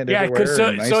granite. Yeah.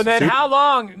 So then how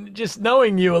long, just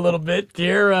knowing you a little bit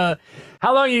here,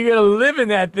 how long are you going to live in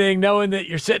that thing knowing that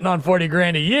you're sitting on 40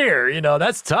 grand a year?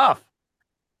 That's tough.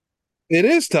 It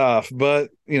is tough, but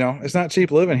it's not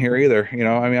cheap living here either.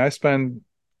 I mean, I spend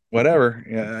whatever,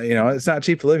 it's not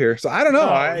cheap to live here. So I don't know.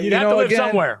 You have to live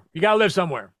somewhere. You got to live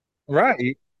somewhere.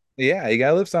 Right. Yeah. You got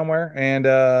to live somewhere. And,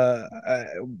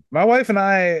 my wife and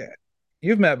I,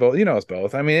 you've met both, us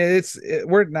both. I mean,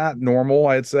 we're not normal,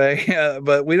 I'd say,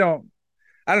 but I don't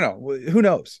know. Who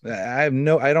knows? I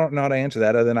don't know how to answer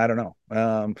that other than I don't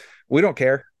know. We don't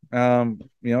care. 2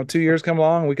 years come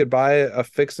along, we could buy a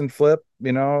fix and flip,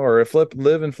 or a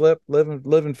live and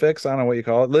fix. I don't know what you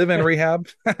call it. Live in rehab.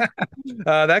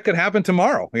 That could happen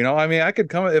tomorrow. I mean,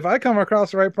 if I come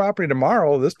across the right property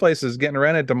tomorrow, this place is getting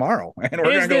rented tomorhave and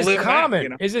we're going to go live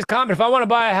common. Is this common? If I want to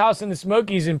buy a house in the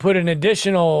Smokies and put an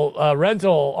additional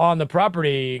rental on the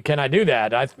property, can I do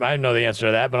that? I know the answer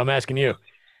to that, but I'm asking you.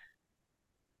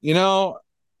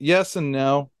 Yes and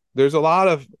no. There's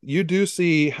you do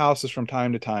see houses from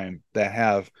time to time that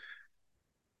have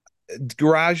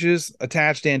garages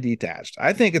attached and detached.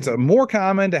 I think it's more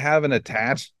common to have a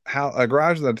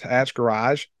garage with an attached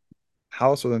garage,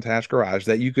 house with an attached garage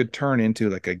that you could turn into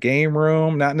like a game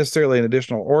room, not necessarily an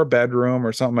additional or bedroom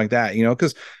or something like that,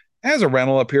 because as a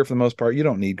rental up here, for the most part, you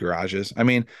don't need garages. I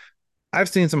mean, I've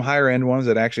seen some higher end ones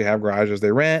that actually have garages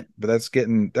they rent, but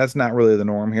that's not really the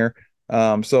norm here.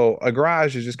 So a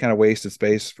garage is just kind of wasted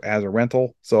space as a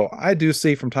rental. So I do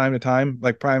see from time to time,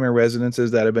 like primary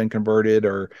residences that have been converted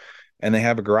and they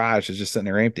have a garage that's just sitting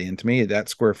there empty. And to me, that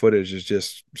square footage is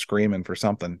just screaming for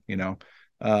something,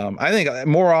 I think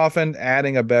more often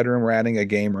adding a bedroom or adding a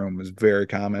game room is very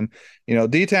common.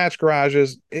 Detached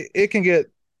garages, it can get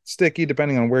sticky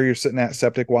depending on where you're sitting at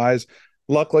septic wise.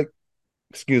 luckily,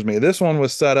 excuse me, this one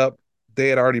was set up. They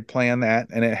had already planned that,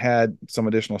 and it had some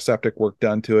additional septic work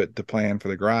done to it to plan for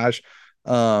the garage.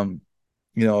 So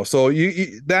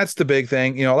that's the big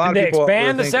thing. A lot Did of they people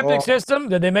expand the think, septic system?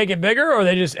 Did they make it bigger, or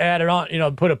they just added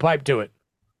on, put a pipe to it?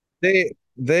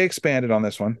 They expanded on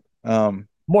this one.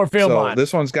 More field so line.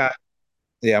 this one's got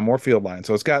more field line.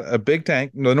 So it's got a big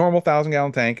tank, the normal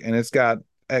 1,000-gallon tank, and it's got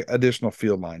additional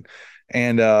field line.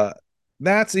 And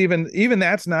that's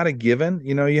that's not a given.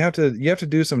 You have to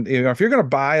do some, if you're going to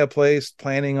buy a place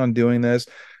planning on doing this,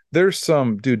 there's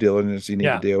some due diligence you need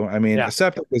to do. I mean, a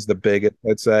septic is the biggest,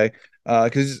 I'd say,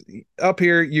 because up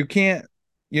here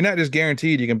you're not just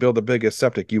guaranteed you can build the biggest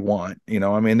septic you want.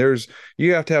 I mean,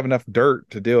 you have to have enough dirt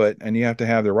to do it, and you have to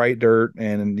have the right dirt,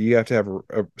 and you have to have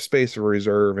a space of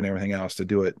reserve and everything else to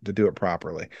do it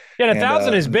properly. Yeah,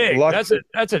 1,000 is big.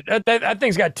 That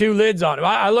thing's got 2 lids on it.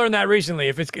 I learned that recently.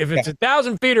 If it's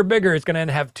 1,000 feet or bigger, it's going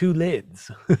to have 2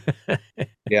 lids.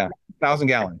 Yeah, 1,000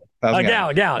 gallon.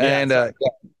 Gallon. And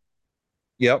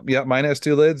Yep. Mine has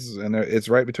 2 lids, and it's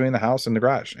right between the house and the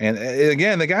garage. And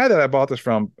again, the guy that I bought this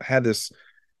from had this.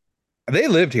 They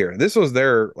lived here. This was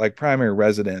their primary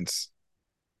residence,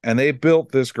 and they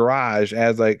built this garage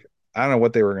as I don't know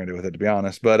what they were going to do with it, to be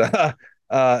honest. But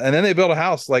and then they built a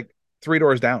house 3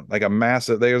 doors down, there's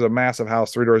a massive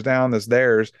house 3 doors down that's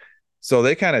theirs. So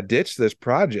they kind of ditched this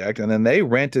project, and then they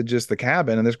rented just the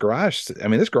cabin and this garage. I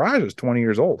mean, this garage is 20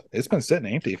 years old. It's been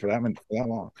sitting empty for that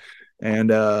long.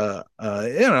 And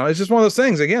it's just one of those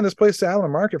things. Again, this place sat on the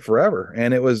market forever,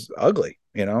 and it was ugly,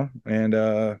 and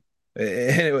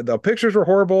the pictures were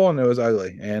horrible, and it was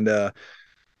ugly. And I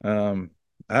don't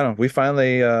know. We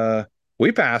finally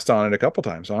we passed on it a couple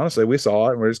times. Honestly, we saw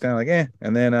it and we're just kind of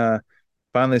and then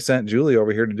finally sent Julie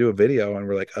over here to do a video, and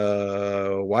we're like,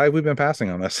 why have we been passing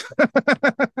on this?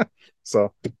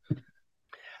 So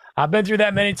I've been through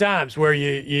that many times where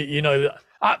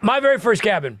my very first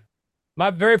cabin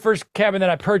that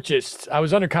I purchased, I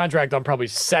was under contract on probably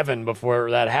 7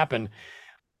 before that happened.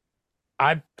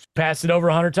 I passed it over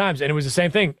 100 times, and it was the same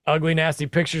thing. Ugly, nasty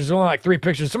pictures. There's only 3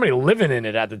 pictures. Somebody living in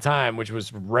it at the time, which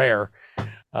was rare.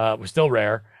 Was still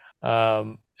rare.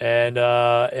 And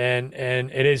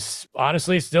it is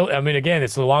honestly still, I mean, again,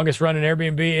 it's the longest running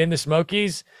Airbnb in the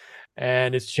Smokies,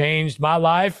 and it's changed my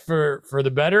life for the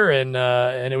better. And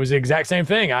it was the exact same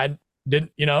thing. I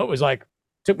didn't, it was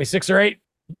took me 6 or 8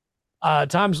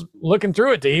 times looking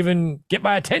through it to even get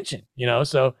my attention,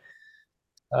 so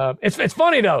it's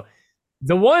funny though.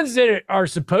 The ones that are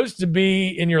supposed to be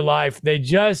in your life, it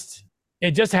just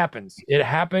happens. It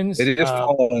happens. It just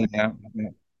falls out.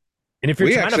 And if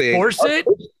you're trying to force it,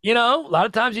 a lot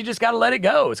of times you just got to let it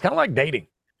go. It's kind of like dating.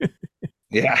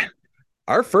 Yeah.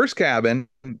 Our first cabin,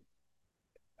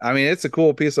 I mean, it's a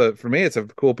cool piece of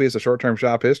short-term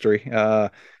shop history.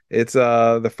 It's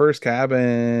the first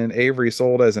cabin Avery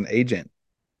sold as an agent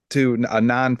to a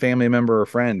non-family member or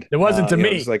friend. It wasn't to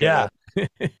me.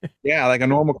 A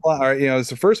normal client. It's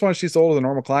the first one she sold as a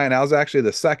normal client. I was actually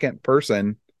the second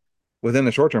person within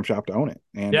the short-term shop to own it.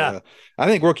 And I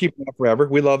think we'll keep it up forever.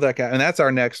 We love that cabin, and that's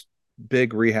our next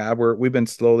big rehab. We've been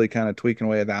slowly kind of tweaking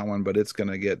away at that one, but it's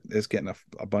getting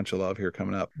a bunch of love here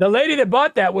coming up. The lady that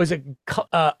bought that was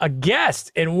a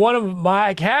guest in one of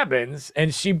my cabins,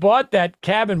 and she bought that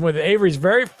cabin with Avery's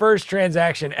very first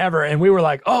transaction ever. And we were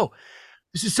like, oh,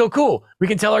 this is so cool. We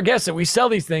can tell our guests that we sell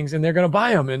these things and they're going to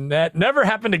buy them. And that never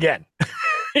happened again.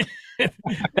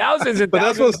 Thousands and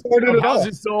thousands of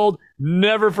houses sold,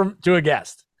 never to a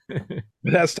guest.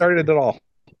 That started it all.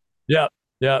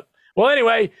 Yep. Well,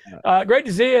 anyway, great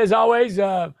to see you as always.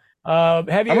 I'm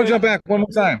gonna jump back one more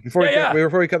time before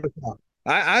we cut this off.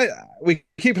 We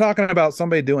keep talking about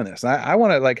somebody doing this. I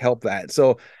want to help that.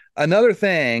 So another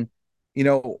thing,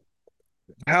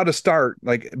 how to start,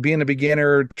 being a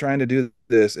beginner trying to do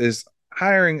this, is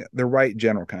hiring the right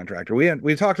general contractor.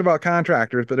 We talked about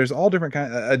contractors, but there's all different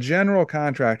kinds. A general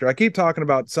contractor, I keep talking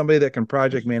about somebody that can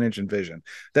project manage and vision.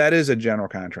 That is a general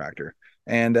contractor.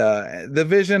 And the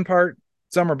vision part,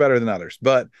 some are better than others,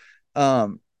 but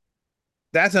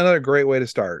that's another great way to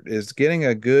start, is getting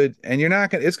a good, and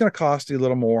it's going to cost you a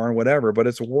little more and whatever, but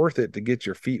it's worth it to get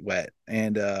your feet wet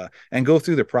and go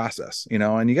through the process,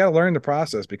 and you got to learn the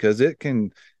process, because it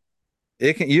can,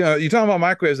 you're talking about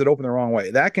microwaves that open the wrong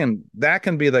way. That can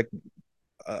be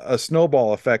a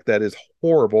snowball effect that is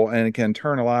horrible, and it can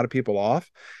turn a lot of people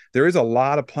off. There is a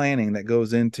lot of planning that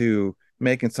goes into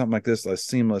making something like this a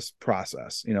seamless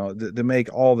process, to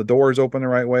make all the doors open the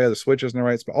right way, the switches in the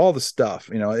right spot, all the stuff.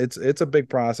 It's a big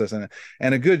process, and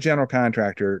a good general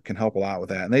contractor can help a lot with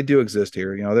that. And they do exist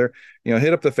here.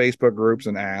 Hit up the Facebook groups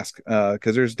and ask,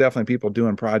 because there's definitely people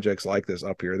doing projects like this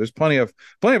up here. There's plenty of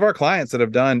our clients that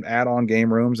have done add-on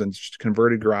game rooms and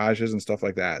converted garages and stuff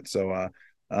like that. So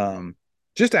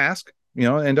just ask,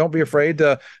 and don't be afraid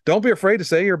to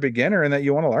say you're a beginner and that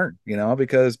you want to learn,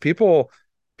 because people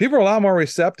are a lot more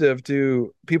receptive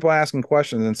to people asking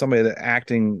questions than somebody that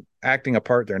acting a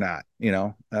part they're not,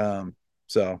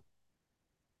 so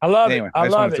I love anyway, it. I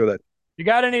just love want to it. throw that. You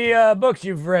got any books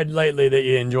you've read lately that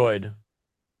you enjoyed?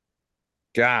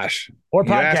 Gosh, Or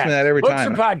you ask me that every books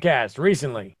time. or podcasts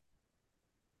recently?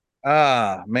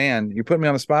 Man, you put me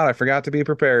on the spot. I forgot to be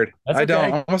prepared. That's I okay.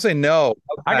 don't. I'm gonna say no.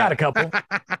 I got a couple.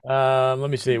 Let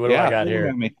me see. What do I got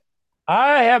here? Me.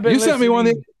 I have been. You sent me one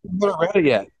that I haven't read it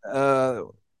yet.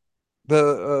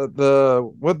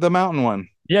 The mountain one.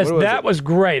 Yes, that was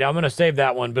great. I'm going to save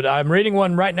that one, but I'm reading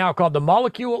one right now called The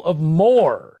Molecule of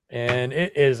More, and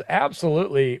it is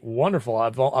absolutely wonderful.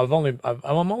 I'm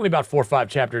only about 4 or 5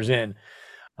 chapters in,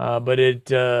 but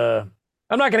I'm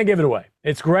not going to give it away.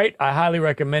 It's great. I highly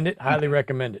recommend it. Highly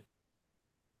recommend it.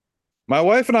 My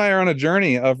wife and I are on a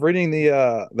journey of reading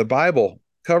the Bible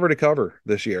cover to cover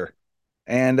this year.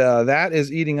 And that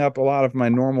is eating up a lot of my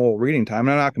normal reading time.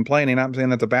 I'm not complaining. I'm saying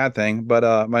that's a bad thing, but a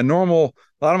lot of my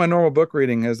normal book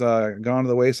reading has gone to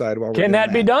the wayside. Can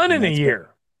that be done in a year?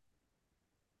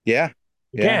 Yeah,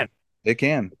 it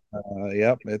can.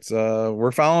 Yep. It's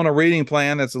we're following a reading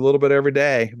plan that's a little bit every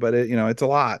day, but it's a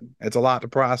lot. It's a lot to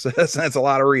process, and it's a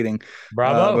lot of reading.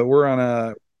 Bravo. But we're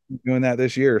on doing that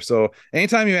this year. So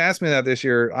anytime you ask me that this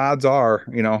year, odds are,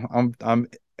 I'm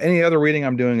any other reading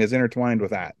I'm doing is intertwined with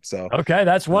that. So okay,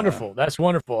 that's wonderful. That's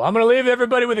wonderful. I'm going to leave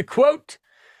everybody with a quote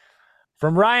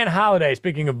from Ryan Holiday.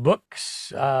 Speaking of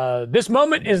books, this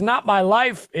moment is not my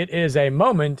life. It is a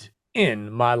moment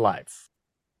in my life.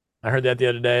 I heard that the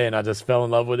other day and I just fell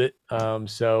in love with it.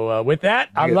 So with that,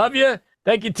 I love you.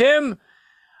 Thank you, Tim.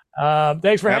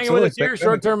 Thanks for hanging with us here.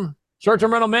 Short-term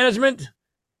rental management,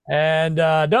 and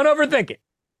don't overthink it.